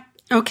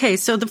 Okay,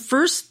 so the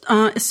first,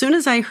 as soon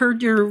as I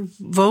heard your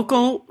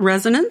vocal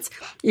resonance,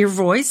 your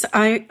voice,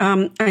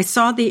 I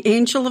saw the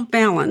angel of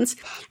balance.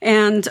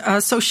 And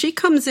so she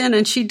comes in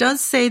and she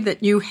does say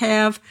that you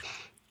have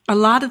a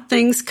lot of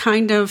things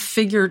kind of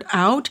figured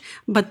out,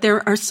 but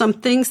there are some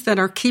things that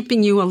are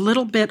keeping you a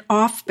little bit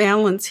off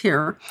balance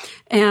here.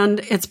 And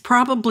it's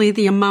probably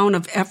the amount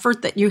of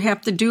effort that you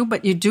have to do,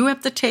 but you do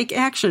have to take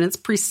action. It's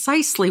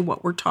precisely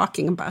what we're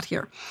talking about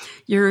here.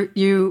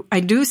 I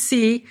do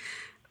see,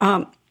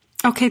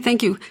 okay,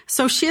 thank you.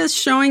 So she is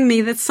showing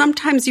me that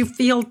sometimes you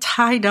feel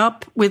tied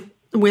up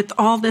with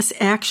all this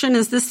action.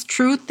 Is this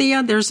true,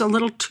 Thea? There's a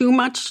little too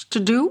much to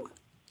do?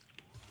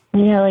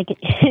 Yeah,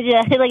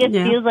 it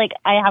feels like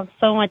I have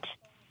so much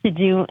to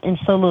do and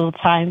so little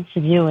time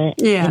to do it.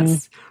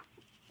 Yes.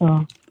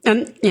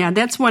 And yeah,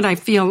 that's what I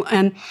feel.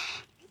 And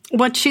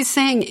what she's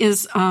saying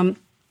is,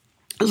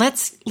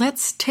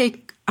 let's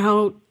take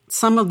out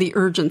some of the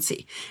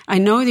urgency. I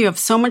know you have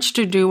so much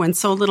to do and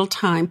so little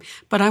time,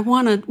 but I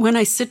want to, when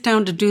I sit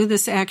down to do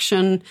this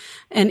action,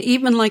 and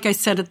even like I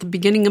said at the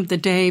beginning of the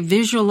day,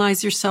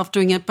 visualize yourself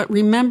doing it, but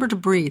remember to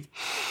breathe.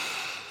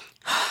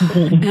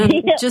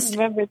 And just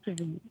remember to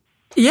breathe.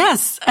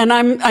 Yes, and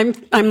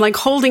I'm like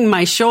holding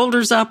my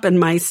shoulders up and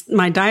my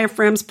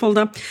diaphragm's pulled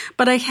up.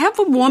 But I have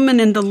a woman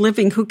in the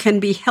living who can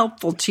be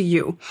helpful to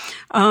you.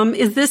 Are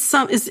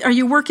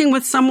you working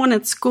with someone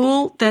at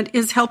school that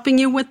is helping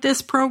you with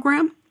this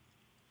program?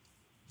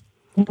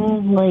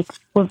 Like,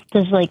 what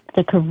does like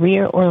the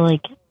career or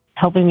like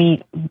helping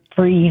me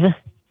breathe?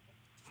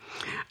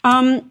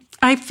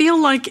 I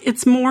feel like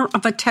it's more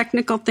of a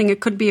technical thing. It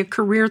could be a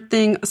career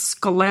thing, a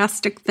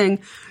scholastic thing.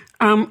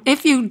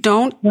 If you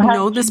don't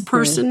know this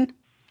person,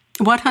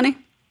 what, honey?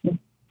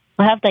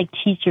 I have like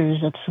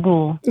teachers at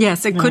school.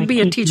 Yes, it could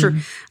be a teacher.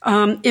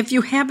 If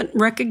you haven't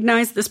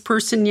recognized this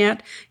person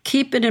yet,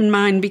 keep it in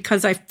mind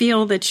because I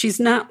feel that she's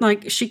not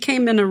like, she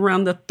came in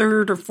around the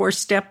third or fourth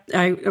step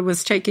I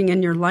was taking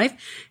in your life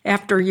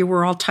after you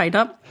were all tied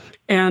up.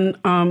 And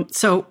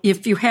so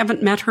if you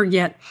haven't met her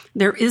yet,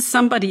 there is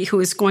somebody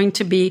who is going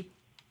to be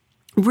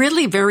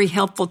really very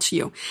helpful to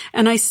you.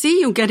 And I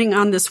see you getting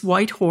on this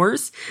white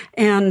horse,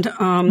 and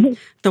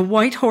the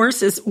white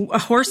horse is a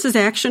horse's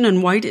action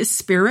and white is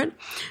spirit.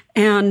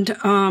 And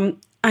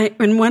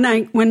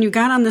when you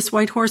got on this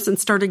white horse and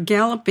started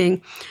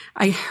galloping,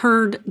 I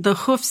heard the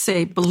hoof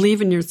say,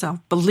 believe in yourself,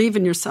 believe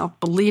in yourself,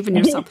 believe in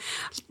yourself.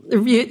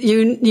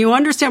 You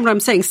understand what I'm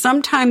saying?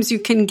 Sometimes you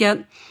can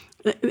get,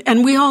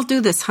 and we all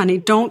do this, honey.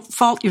 Don't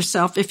fault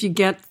yourself if you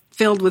get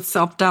filled with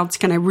self-doubts.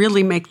 Can I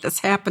really make this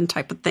happen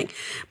type of thing?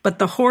 But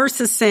the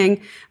horse is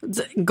saying,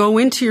 go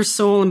into your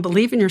soul and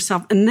believe in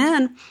yourself. And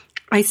then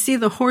I see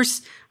the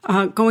horse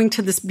going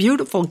to this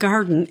beautiful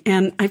garden,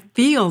 and I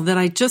feel that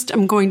I just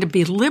am going to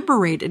be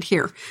liberated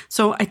here.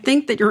 So I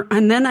think that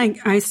and then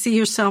I see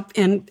yourself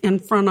in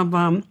front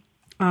of,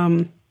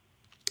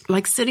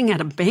 like sitting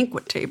at a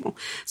banquet table.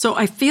 So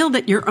I feel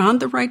that you're on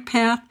the right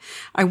path.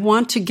 I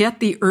want to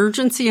get the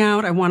urgency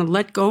out. I want to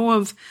let go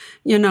of,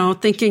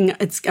 thinking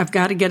I've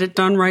got to get it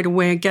done right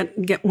away.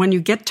 When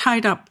you get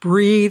tied up,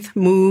 breathe,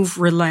 move,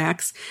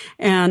 relax.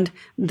 And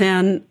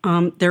then,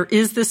 there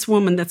is this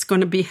woman that's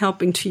going to be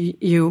helping to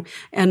you.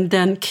 And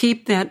then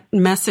keep that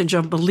message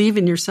of believe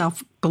in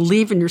yourself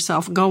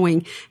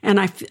going. And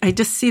I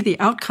just see the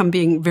outcome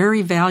being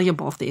very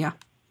valuable, Thea.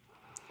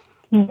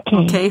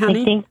 Okay,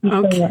 honey? Thank you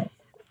so much.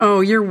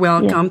 Oh, you're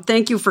welcome. Yeah.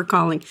 Thank you for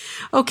calling.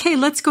 Okay,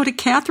 let's go to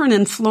Catherine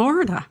in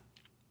Florida.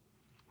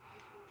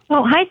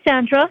 Oh, hi,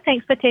 Sandra.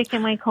 Thanks for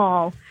taking my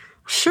call.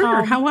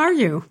 Sure. How are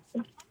you?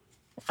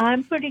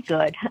 I'm pretty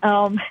good.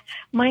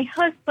 My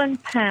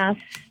husband passed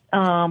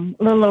a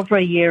little over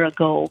a year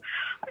ago,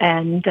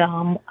 and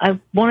I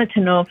wanted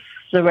to know if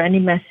there were any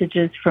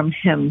messages from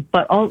him.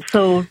 But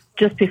also,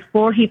 just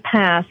before he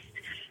passed,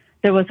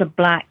 there was a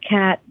black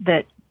cat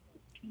that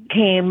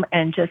came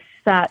and just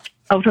sat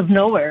out of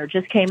nowhere,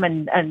 just came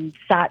and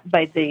sat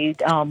by the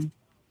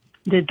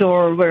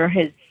door where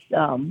his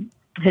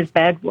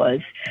bed was,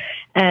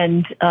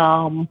 and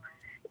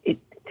it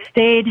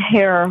stayed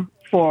here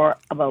for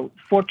about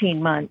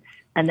 14 months,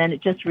 and then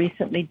it just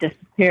recently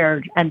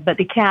disappeared. But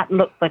the cat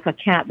looked like a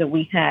cat that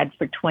we had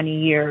for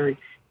 20 years.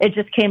 It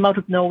just came out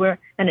of nowhere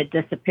and it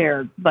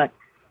disappeared. But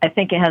I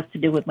think it has to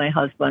do with my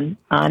husband.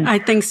 I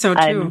think so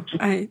too.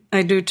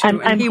 I do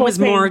too. And he was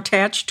more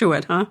attached to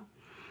it, huh?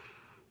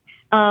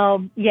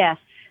 Yes.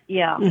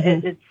 Yeah.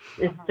 Mm-hmm.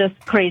 It's just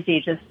crazy.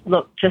 It just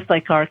looked just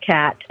like our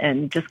cat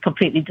and just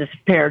completely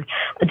disappeared.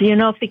 Do you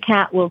know if the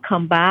cat will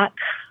come back?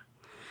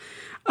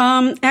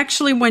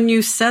 Actually, when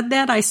you said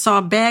that, I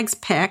saw bags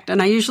packed,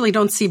 and I usually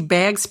don't see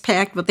bags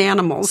packed with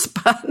animals,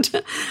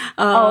 but,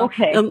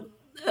 okay.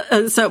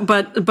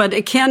 But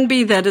it can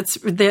be that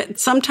that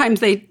sometimes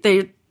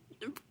the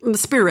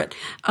spirit,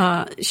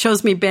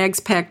 shows me bags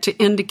packed to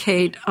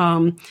indicate,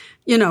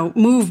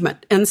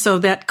 movement. And so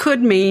that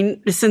could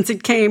mean, since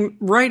it came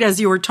right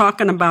as you were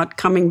talking about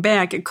coming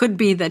back, it could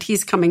be that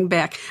he's coming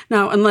back.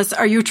 Now,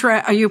 are you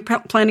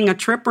planning a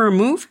trip or a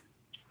move?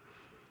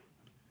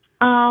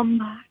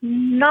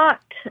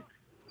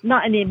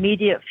 Not in the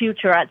immediate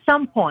future. At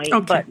some point,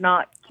 okay. But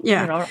not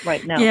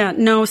right now. Yeah,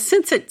 no.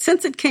 Since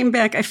it came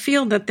back, I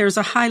feel that there's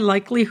a high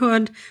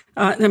likelihood.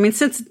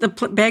 Since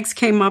the bags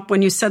came up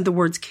when you said the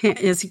words,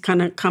 "Is he going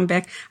to come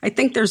back?" I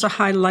think there's a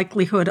high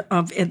likelihood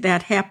of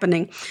that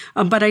happening.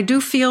 But I do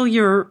feel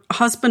your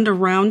husband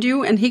around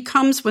you, and he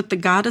comes with the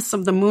goddess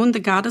of the moon. The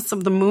goddess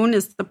of the moon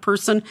is the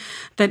person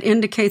that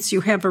indicates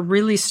you have a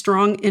really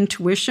strong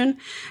intuition,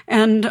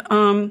 and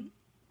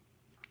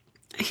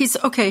he's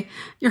okay.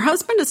 Your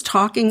husband is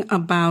talking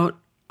about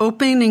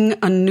opening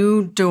a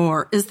new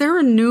door. Is there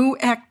a new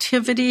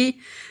activity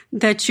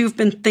that you've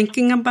been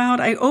thinking about?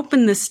 I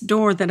open this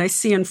door that I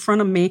see in front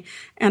of me,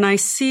 and I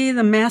see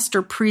the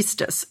master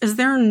priestess. Is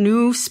there a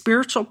new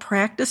spiritual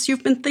practice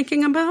you've been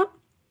thinking about?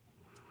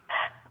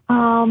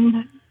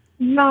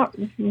 Not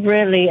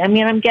really. I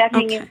mean, I'm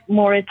getting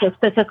more into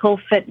physical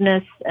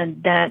fitness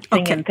and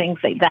dancing and things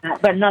like that,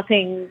 but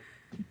nothing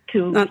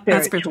to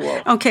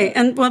spiritual. Okay,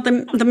 and well,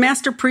 the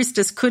Master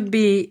Priestess could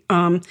be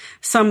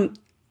some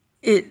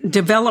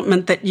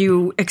development that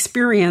you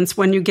experience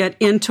when you get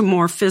into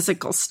more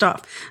physical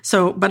stuff.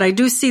 So, but I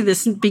do see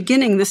this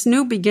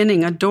new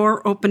beginning, a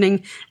door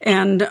opening,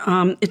 and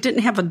it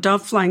didn't have a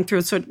dove flying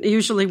through. So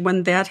usually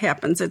when that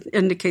happens, it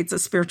indicates a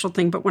spiritual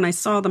thing. But when I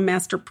saw the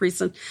Master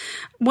Priestess,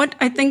 what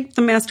I think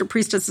the Master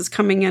Priestess is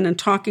coming in and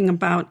talking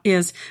about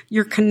is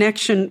your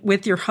connection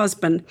with your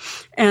husband.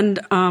 And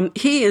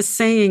he is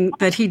saying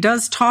that he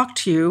does talk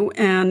to you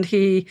and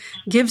he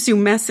gives you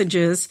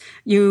messages.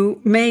 You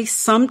may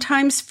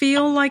sometimes feel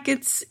like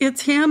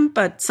it's him,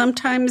 but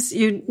sometimes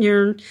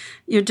you're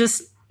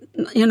just,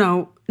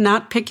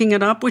 not picking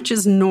it up, which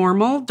is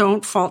normal.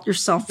 Don't fault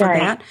yourself for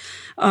that.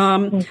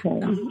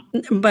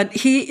 But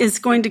he is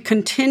going to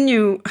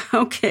continue.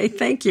 Okay,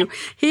 thank you.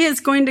 He is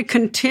going to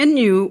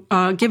continue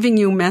giving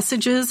you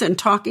messages and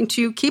talking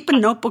to you. Keep a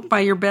notebook by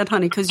your bed,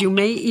 honey, because you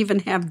may even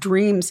have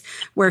dreams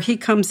where he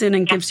comes in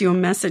and gives you a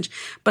message.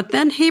 But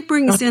then he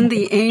brings in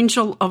the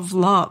angel of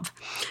love,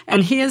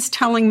 and he is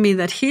telling me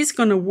that he's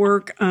going to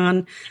work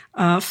on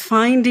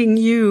finding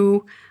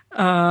you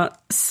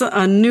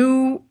a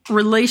new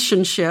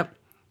relationship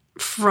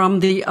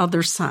from the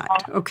other side.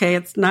 Okay,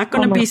 it's not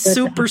going to be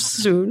super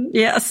soon.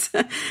 Yes,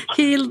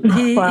 he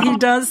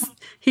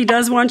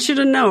does want you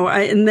to know,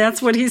 and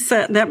that's what he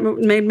said. That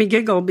made me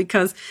giggle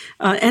because,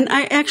 and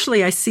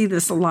I see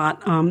this a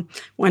lot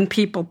when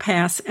people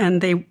pass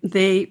and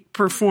they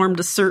performed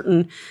a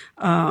certain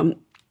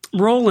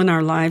role in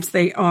our lives.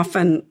 They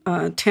often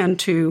tend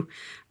to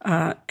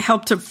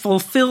help to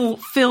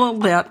fulfill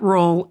that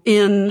role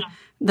in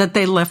that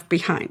they left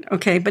behind.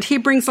 Okay, but he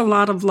brings a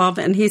lot of love,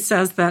 and he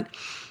says that.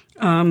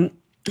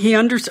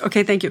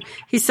 Okay, thank you.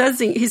 He's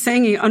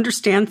saying he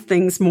understands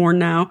things more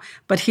now,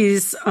 but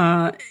he's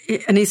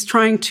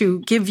trying to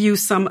give you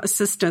some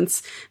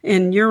assistance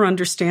in your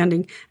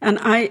understanding. And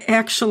I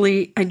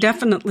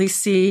definitely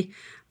see,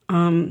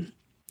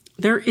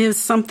 there is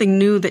something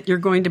new that you're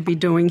going to be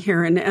doing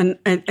here. And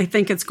I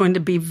think it's going to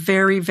be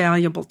very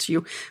valuable to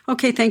you.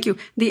 Okay, thank you.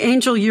 The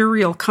angel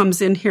Uriel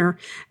comes in here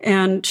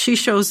and she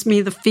shows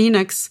me the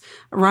phoenix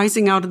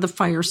rising out of the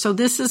fire. So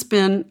this has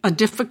been a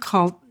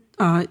difficult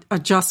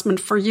adjustment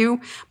for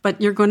you,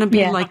 but you're going to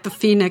be like the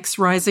phoenix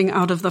rising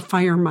out of the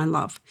fire, my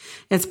love.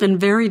 It's been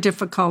very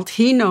difficult.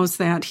 He knows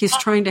that. He's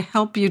trying to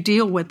help you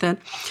deal with it.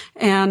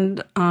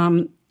 And,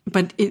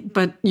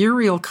 but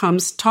Uriel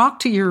comes. Talk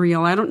to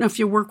Uriel. I don't know if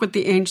you work with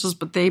the angels,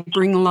 but they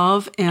bring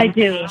love and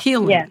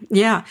healing.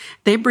 Yeah.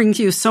 They bring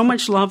you so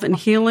much love and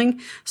healing.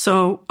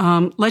 So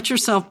let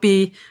yourself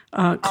be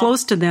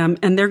close to them,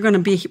 and they're going to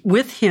be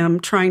with him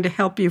trying to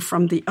help you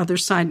from the other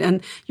side.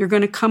 And you're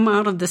going to come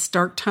out of this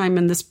dark time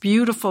in this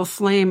beautiful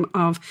flame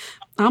of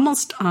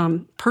almost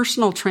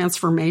personal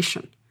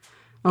transformation.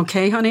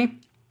 Okay, honey?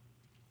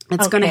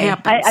 It's going to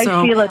happen. I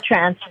feel a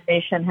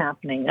transformation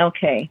happening.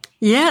 Okay.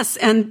 Yes,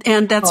 and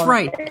that's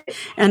right.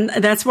 And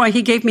that's why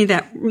he gave me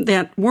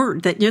that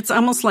word, that it's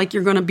almost like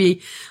you're going to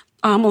be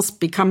almost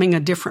becoming a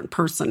different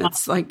person.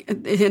 It's like,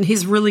 and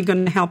he's really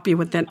going to help you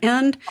with that.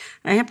 And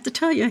I have to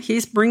tell you,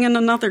 he's bringing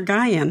another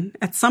guy in.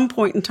 At some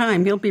point in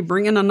time, he'll be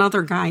bringing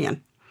another guy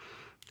in.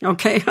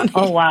 Okay, honey?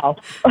 Oh, wow.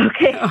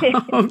 Okay.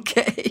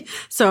 Okay.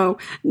 So,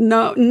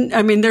 no,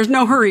 I mean, there's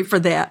no hurry for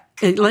that.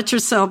 Let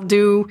yourself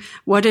do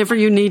whatever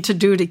you need to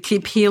do to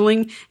keep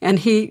healing. And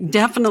he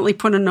definitely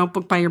put a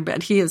notebook by your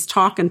bed. He is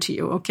talking to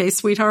you. Okay,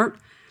 sweetheart?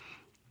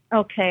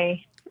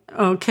 Okay.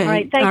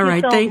 Okay. All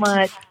right. Thank you so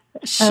much.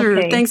 Sure.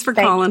 Okay. Thanks for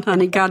calling,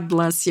 honey. God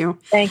bless you.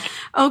 Thank you.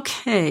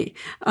 Okay.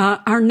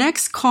 Our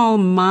next call,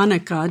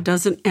 Monica,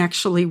 doesn't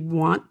actually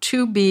want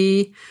to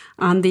be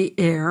on the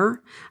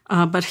air,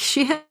 but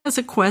she has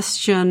a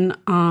question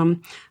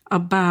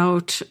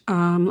about,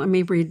 let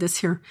me read this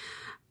here,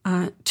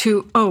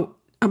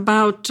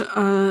 about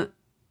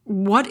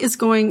what is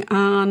going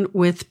on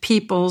with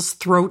people's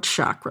throat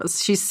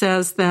chakras. She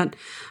says that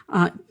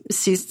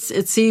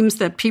it seems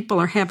that people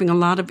are having a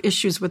lot of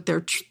issues with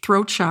their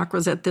throat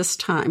chakras at this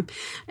time.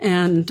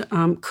 And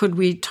could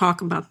we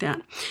talk about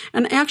that?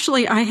 And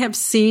actually, I have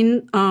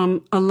seen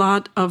a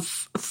lot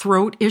of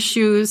throat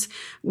issues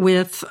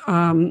with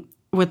a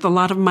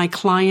lot of my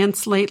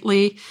clients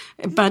lately.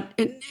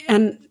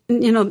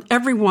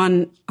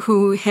 Everyone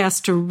who has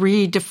to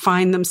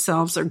redefine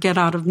themselves or get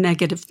out of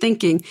negative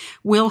thinking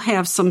will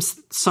have some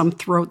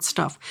throat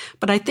stuff.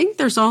 But I think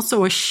there's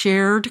also a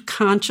shared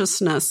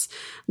consciousness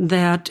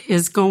that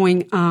is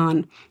going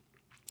on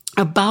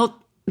about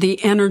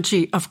the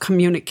energy of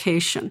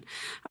communication.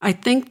 I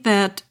think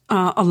that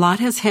a lot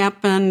has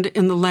happened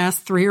in the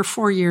last 3 or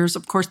 4 years.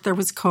 Of course, there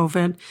was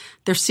COVID.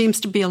 There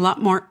seems to be a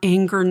lot more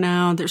anger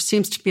now. There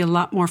seems to be a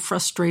lot more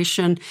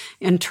frustration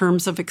in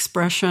terms of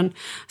expression.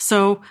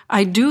 So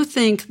I do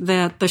think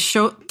that the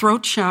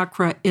throat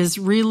chakra is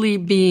really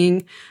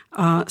being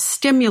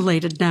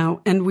stimulated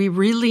now, and we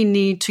really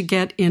need to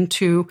get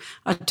into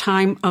a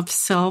time of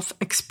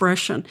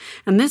self-expression.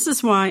 And this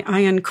is why I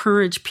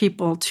encourage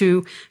people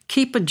to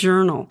keep a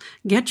journal,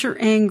 get your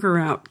anger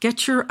out,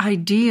 get your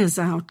ideas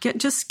out,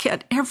 just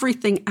get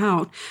everything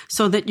out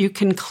so that you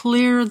can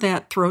clear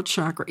that throat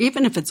chakra,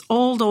 even if it's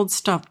old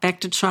stuff back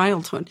to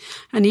childhood,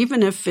 and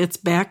even if it's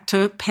back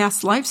to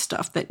past life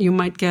stuff that you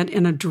might get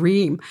in a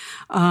dream.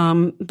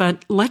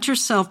 But let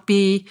yourself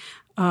be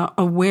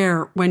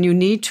aware when you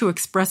need to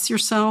express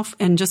yourself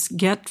and just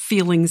get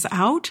feelings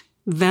out,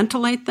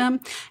 ventilate them,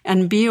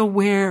 and be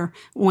aware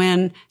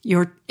when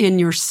you're in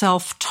your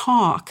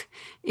self-talk.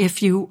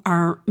 If you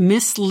are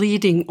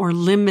misleading or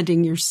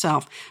limiting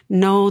yourself,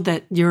 know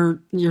that your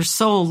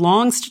soul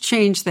longs to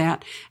change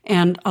that.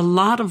 And a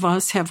lot of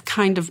us have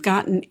kind of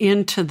gotten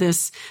into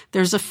this.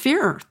 There's a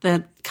fear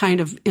that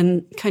kind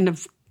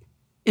of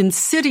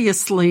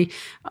insidiously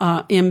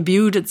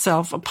imbued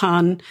itself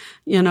upon,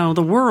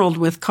 the world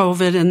with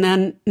COVID. And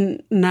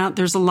then now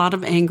there's a lot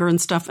of anger and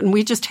stuff. And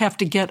we just have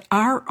to get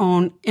our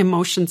own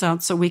emotions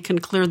out so we can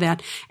clear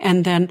that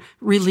and then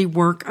really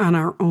work on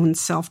our own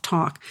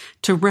self-talk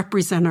to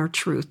represent our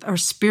truth, our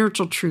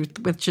spiritual truth,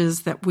 which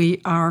is that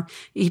we are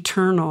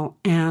eternal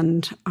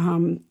and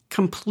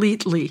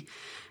completely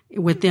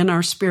within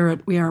our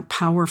spirit, we are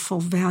powerful,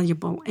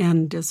 valuable,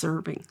 and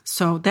deserving.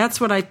 So that's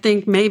what I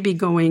think may be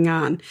going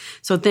on.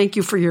 So thank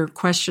you for your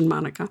question,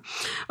 Monica.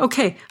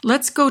 Okay,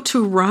 let's go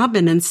to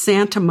Robin in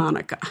Santa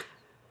Monica.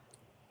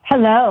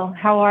 Hello,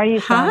 how are you,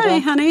 Sandra? Hi,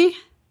 honey.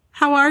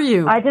 How are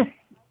you?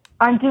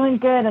 I'm doing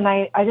good, and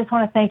I just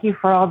want to thank you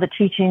for all the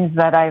teachings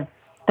that I've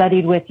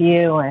studied with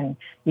you and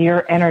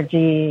your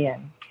energy,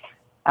 and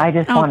I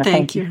just want to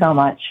thank you so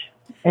much.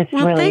 It's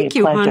really thank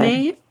you, a pleasure.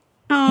 Honey.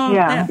 Oh,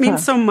 yeah, that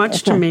means so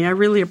much to me. I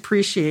really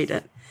appreciate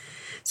it.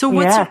 So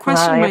what's your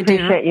question, my dear?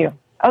 I appreciate you.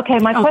 Okay,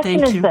 my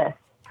question is this.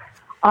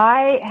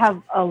 I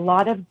have a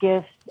lot of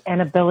gifts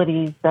and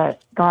abilities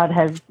that God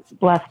has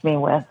blessed me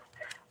with,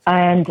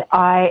 and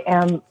I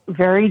am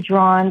very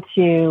drawn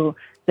to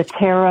the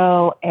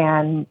tarot,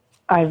 and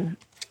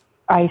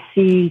I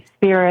see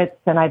spirits,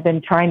 and I've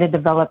been trying to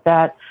develop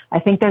that. I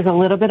think there's a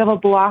little bit of a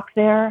block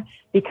there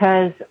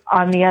because,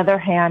 on the other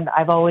hand,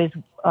 I've always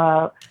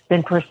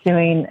been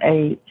pursuing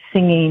a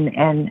singing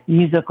and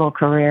musical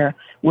career,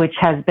 which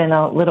has been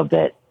a little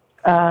bit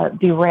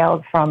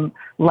derailed from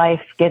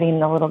life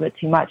getting a little bit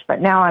too much.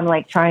 But now I'm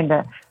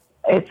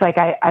it's like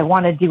I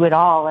want to do it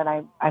all, and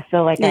I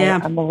feel like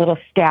I'm a little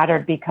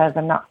scattered because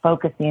I'm not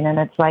focusing. And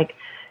it's like,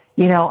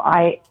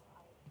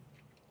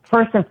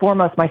 first and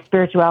foremost, my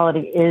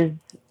spirituality is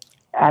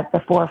at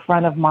the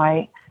forefront of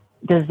my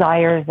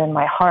desires and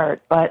my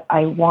heart, but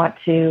I want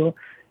to,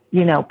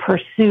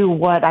 pursue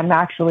what I'm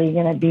actually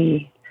going to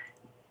be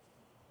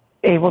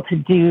able to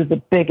do the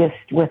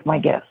biggest with my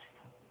gifts.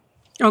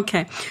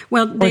 Okay.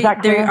 Well, they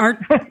are.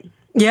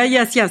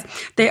 Yes.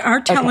 They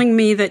are telling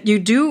me that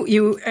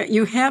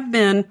you have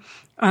been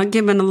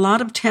given a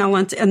lot of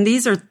talent, and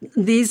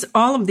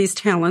all of these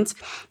talents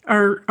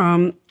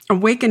are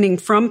awakening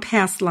from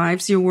past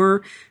lives. You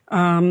were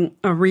a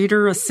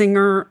reader, a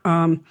singer,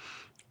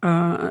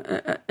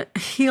 a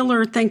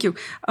healer. Thank you.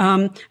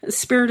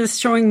 Spirit is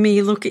showing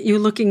me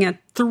looking at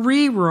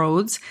 3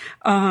 roads,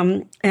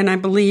 and I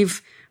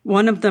believe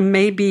one of them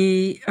may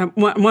be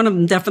one of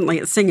them definitely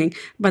is singing,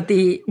 but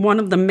one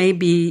of them may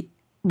be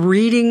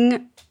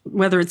reading,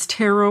 whether it's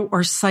tarot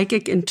or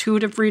psychic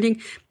intuitive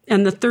reading,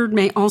 and the third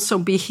may also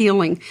be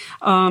healing.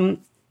 And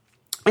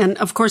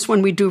of course,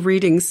 when we do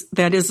readings,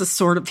 that is a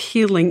sort of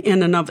healing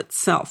in and of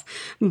itself.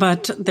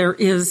 But there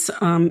is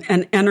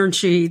an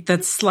energy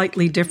that's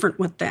slightly different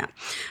with that.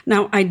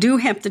 Now, I do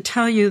have to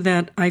tell you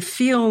that I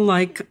feel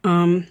like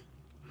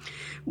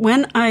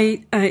when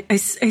I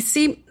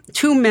see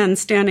 2 men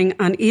standing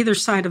on either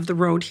side of the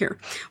road here.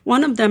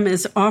 One of them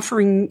is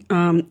holding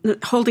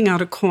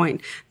out a coin.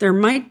 There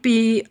might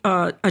be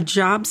a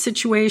job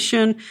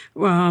situation.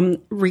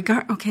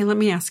 Okay, let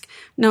me ask.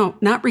 No,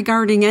 not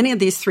regarding any of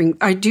these 3.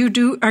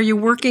 Are you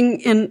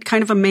working in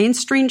kind of a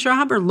mainstream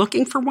job or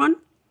looking for one?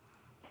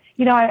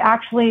 I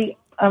actually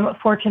am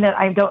fortunate.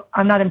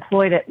 I'm not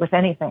employed with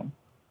anything.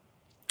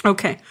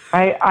 Okay.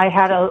 I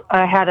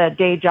had a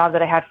day job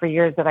that I had for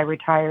years that I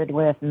retired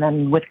with, and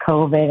then with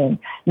COVID, and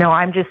no,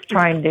 I'm just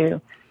trying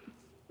to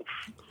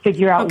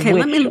figure out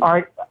which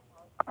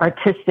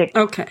artistic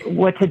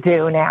what to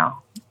do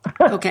now.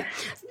 Okay.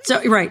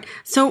 So right.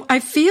 So I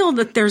feel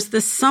that there's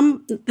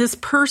this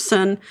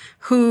person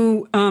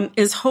who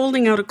is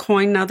holding out a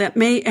coin. Now that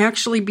may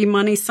actually be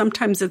money.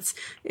 Sometimes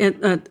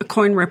a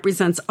coin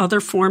represents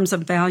other forms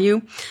of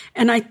value,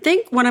 and I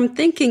think what I'm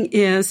thinking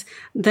is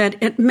that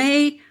it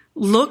may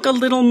look a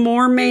little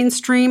more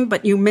mainstream,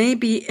 but you may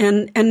be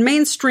and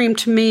mainstream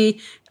to me,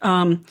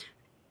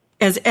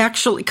 as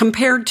actually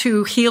compared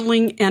to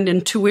healing and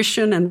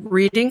intuition and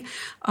reading,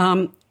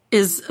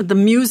 is the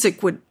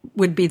music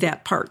would be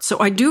that part. So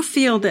I do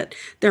feel that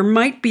there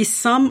might be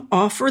some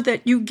offer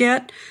that you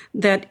get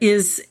that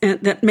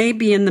may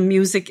be in the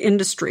music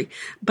industry.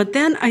 But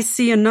then I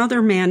see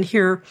another man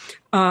here,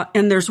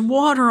 and there's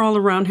water all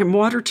around him.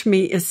 Water to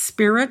me is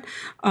spirit.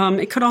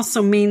 It could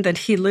also mean that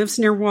he lives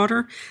near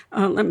water.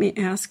 Let me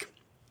ask.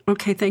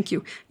 Okay, thank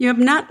you. You have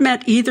not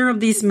met either of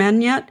these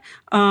men yet,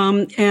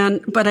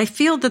 but I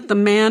feel that the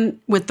man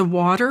with the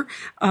water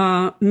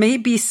may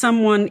be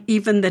someone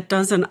even that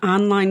does an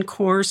online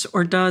course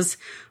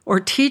or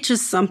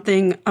teaches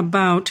something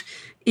about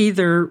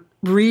either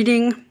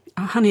reading.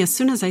 Oh, honey, as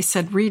soon as I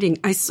said reading,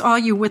 I saw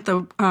you with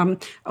a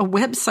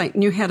website,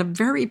 and you had a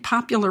very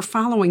popular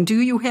following. Do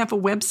you have a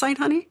website,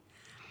 honey?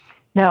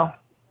 No.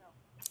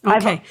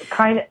 Okay.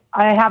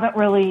 I haven't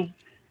really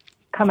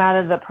come out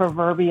of the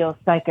proverbial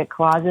psychic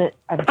closet.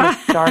 I've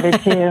just started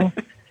to.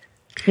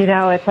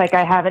 It's like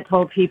I haven't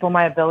told people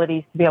my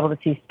abilities to be able to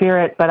see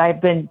spirit, but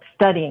I've been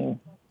studying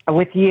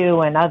with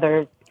you and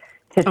others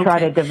to try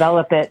to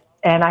develop it.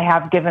 And I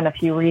have given a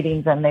few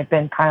readings, and they've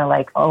been kind of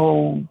like,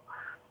 oh,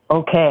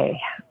 okay,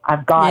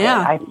 I've got it.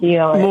 I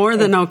feel it. More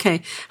than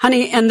okay.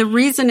 Honey, and the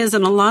reason is,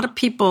 and a lot of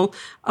people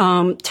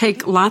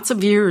take lots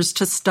of years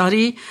to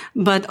study,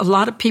 but a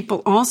lot of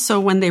people also,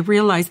 when they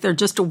realize they're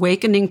just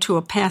awakening to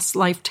a past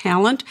life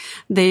talent,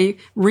 they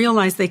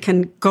realize they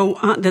can go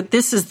on, that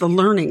this is the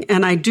learning.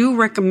 And I do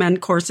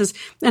recommend courses.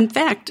 In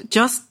fact,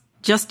 just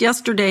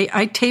yesterday,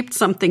 I taped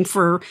something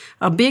for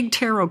a big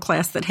tarot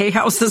class that Hay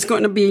House is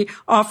going to be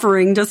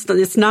offering.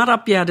 It's not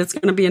up yet. It's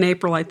going to be in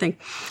April, I think.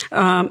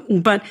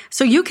 But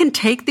so you can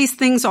take these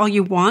things all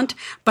you want,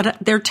 but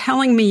they're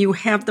telling me you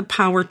have the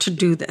power to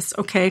do this.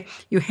 Okay.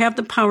 You have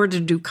the power to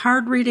do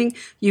card reading.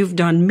 You've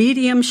done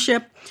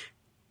mediumship.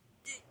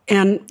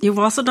 And you've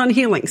also done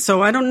healing.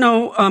 So I don't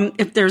know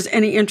if there's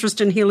any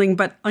interest in healing,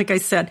 but like I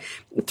said,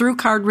 through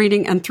card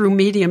reading and through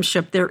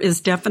mediumship, there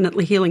is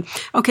definitely healing.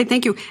 Okay,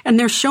 thank you. And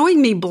they're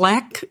showing me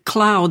black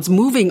clouds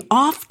moving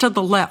off to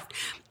the left.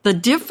 The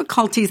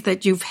difficulties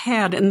that you've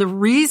had and the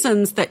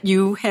reasons that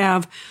you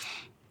have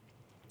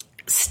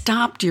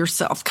stopped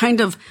yourself, kind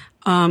of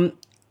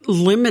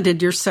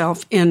limited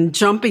yourself in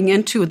jumping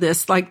into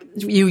this like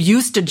you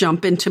used to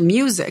jump into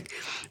music,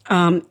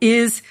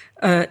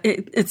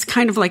 it's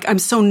kind of like, I'm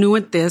so new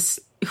at this.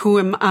 Who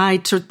am I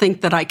to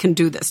think that I can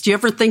do this? Do you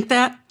ever think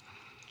that?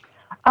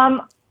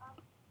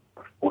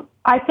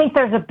 I think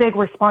there's a big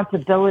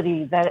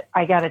responsibility that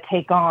I got to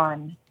take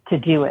on to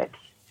do it.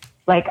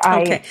 Like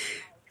I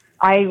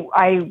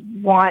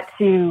want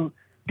to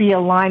be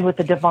aligned with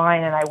the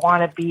divine, and I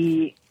want to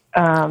be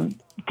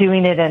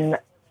doing it in,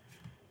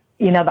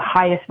 the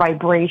highest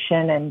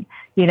vibration. And,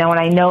 and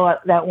I know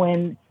that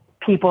when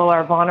people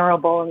are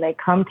vulnerable and they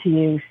come to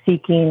you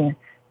seeking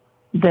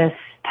this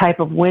type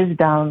of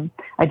wisdom,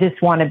 I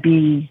just want to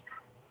be,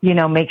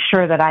 make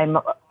sure that I'm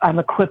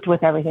equipped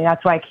with everything.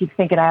 That's why I keep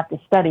thinking I have to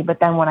study.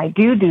 But then when I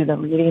do the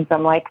readings,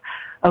 I'm like,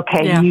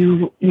 okay,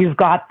 you've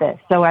got this.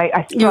 So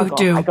I struggle.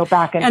 You do. I go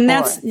back and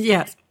forth.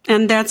 Yes.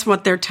 And that's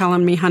what they're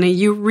telling me, honey.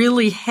 You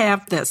really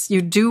have this.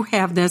 You do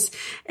have this.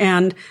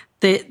 And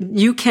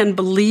you can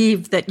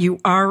believe that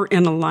you are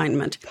in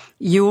alignment.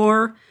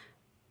 Your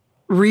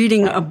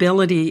reading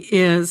ability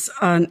is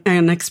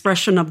an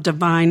expression of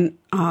divine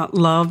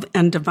love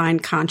and divine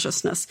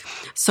consciousness.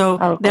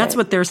 So that's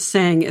what they're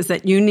saying, is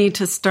that you need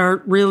to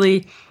start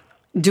really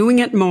doing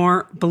it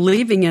more,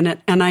 believing in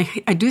it. And I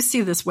do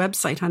see this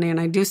website, honey,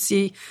 and I do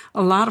see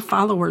a lot of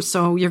followers.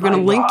 So you're going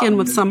to link in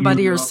with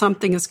somebody or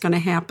something is going to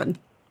happen.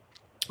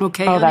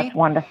 Okay, honey? That's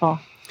wonderful.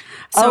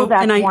 So,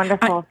 that's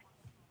wonderful.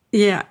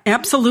 Yeah,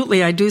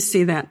 absolutely. I do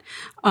see that.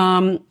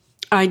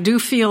 I do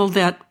feel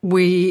that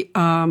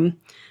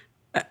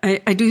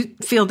I do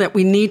feel that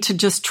we need to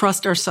just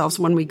trust ourselves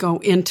when we go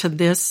into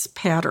this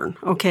pattern,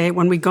 okay?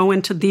 When we go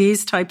into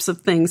these types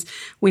of things,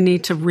 we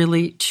need to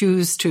really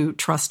choose to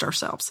trust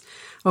ourselves.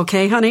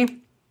 Okay, honey?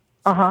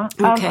 Uh-huh.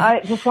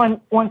 Okay. Just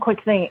one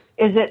quick thing.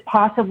 Is it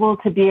possible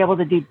to be able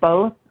to do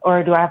both,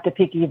 or do I have to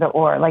pick either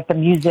or, like the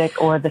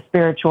music or the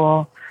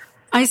spiritual?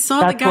 I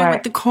saw the guy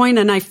with the coin,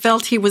 and I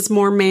felt he was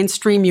more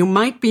mainstream. You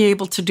might be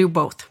able to do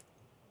both.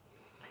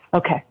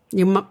 Okay.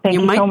 You might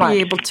be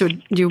able to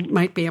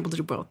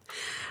do both.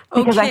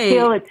 Okay. Because I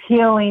feel it's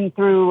healing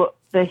through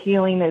the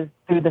healing is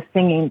through the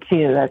singing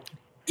too.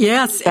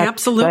 That's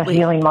absolutely the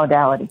healing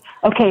modality.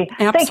 Okay.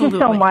 Absolutely. Thank you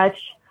so much.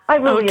 I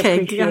really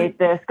appreciate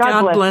this.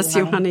 God bless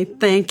you, honey.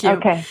 Thank you.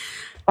 Okay.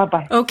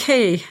 Bye-bye.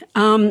 Okay.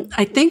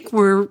 I think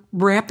we're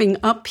wrapping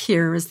up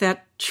here. Is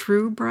that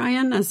true,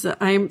 Brian?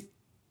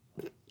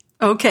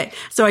 Okay,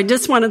 so I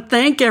just want to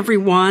thank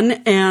everyone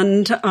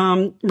and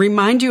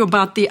remind you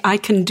about the I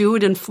Can Do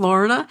It in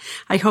Florida.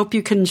 I hope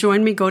you can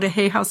join me. Go to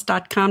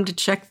hayhouse.com to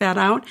check that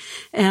out.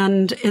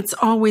 And it's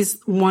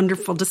always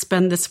wonderful to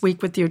spend this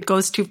week with you. It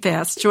goes too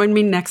fast. Join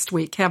me next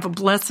week. Have a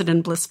blessed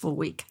and blissful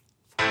week.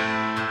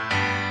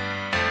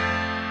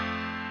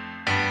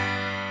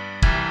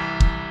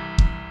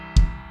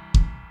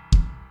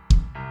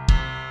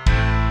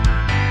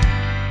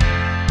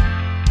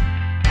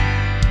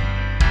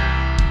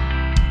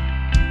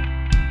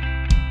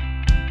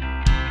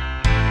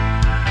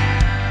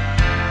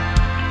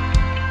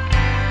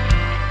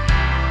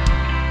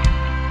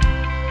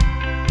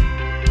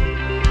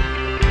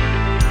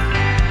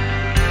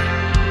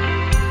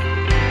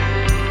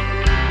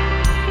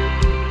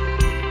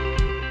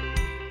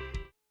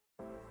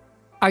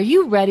 Are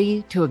you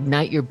ready to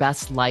ignite your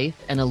best life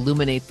and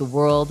illuminate the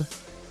world?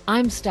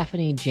 I'm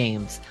Stephanie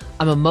James.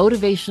 I'm a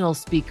motivational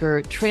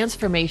speaker,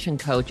 transformation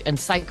coach, and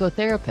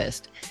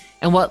psychotherapist.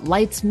 And what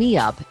lights me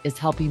up is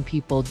helping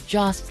people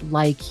just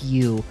like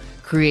you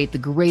create the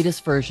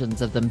greatest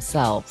versions of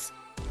themselves.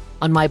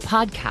 On my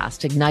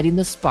podcast, Igniting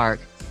the Spark,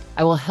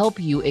 I will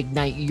help you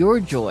ignite your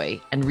joy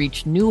and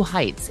reach new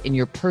heights in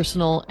your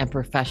personal and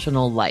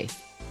professional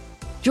life.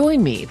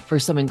 Join me for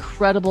some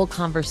incredible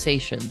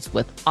conversations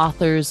with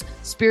authors,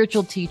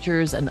 spiritual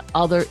teachers, and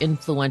other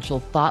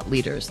influential thought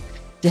leaders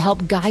to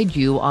help guide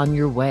you on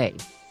your way.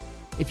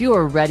 If you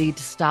are ready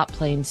to stop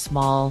playing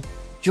small,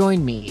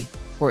 join me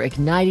for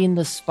Igniting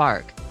the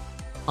Spark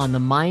on the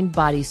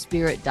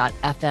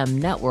mindbodyspirit.fm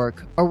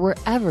network or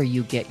wherever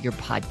you get your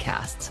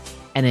podcasts,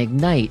 and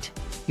ignite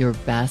your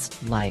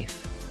best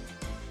life.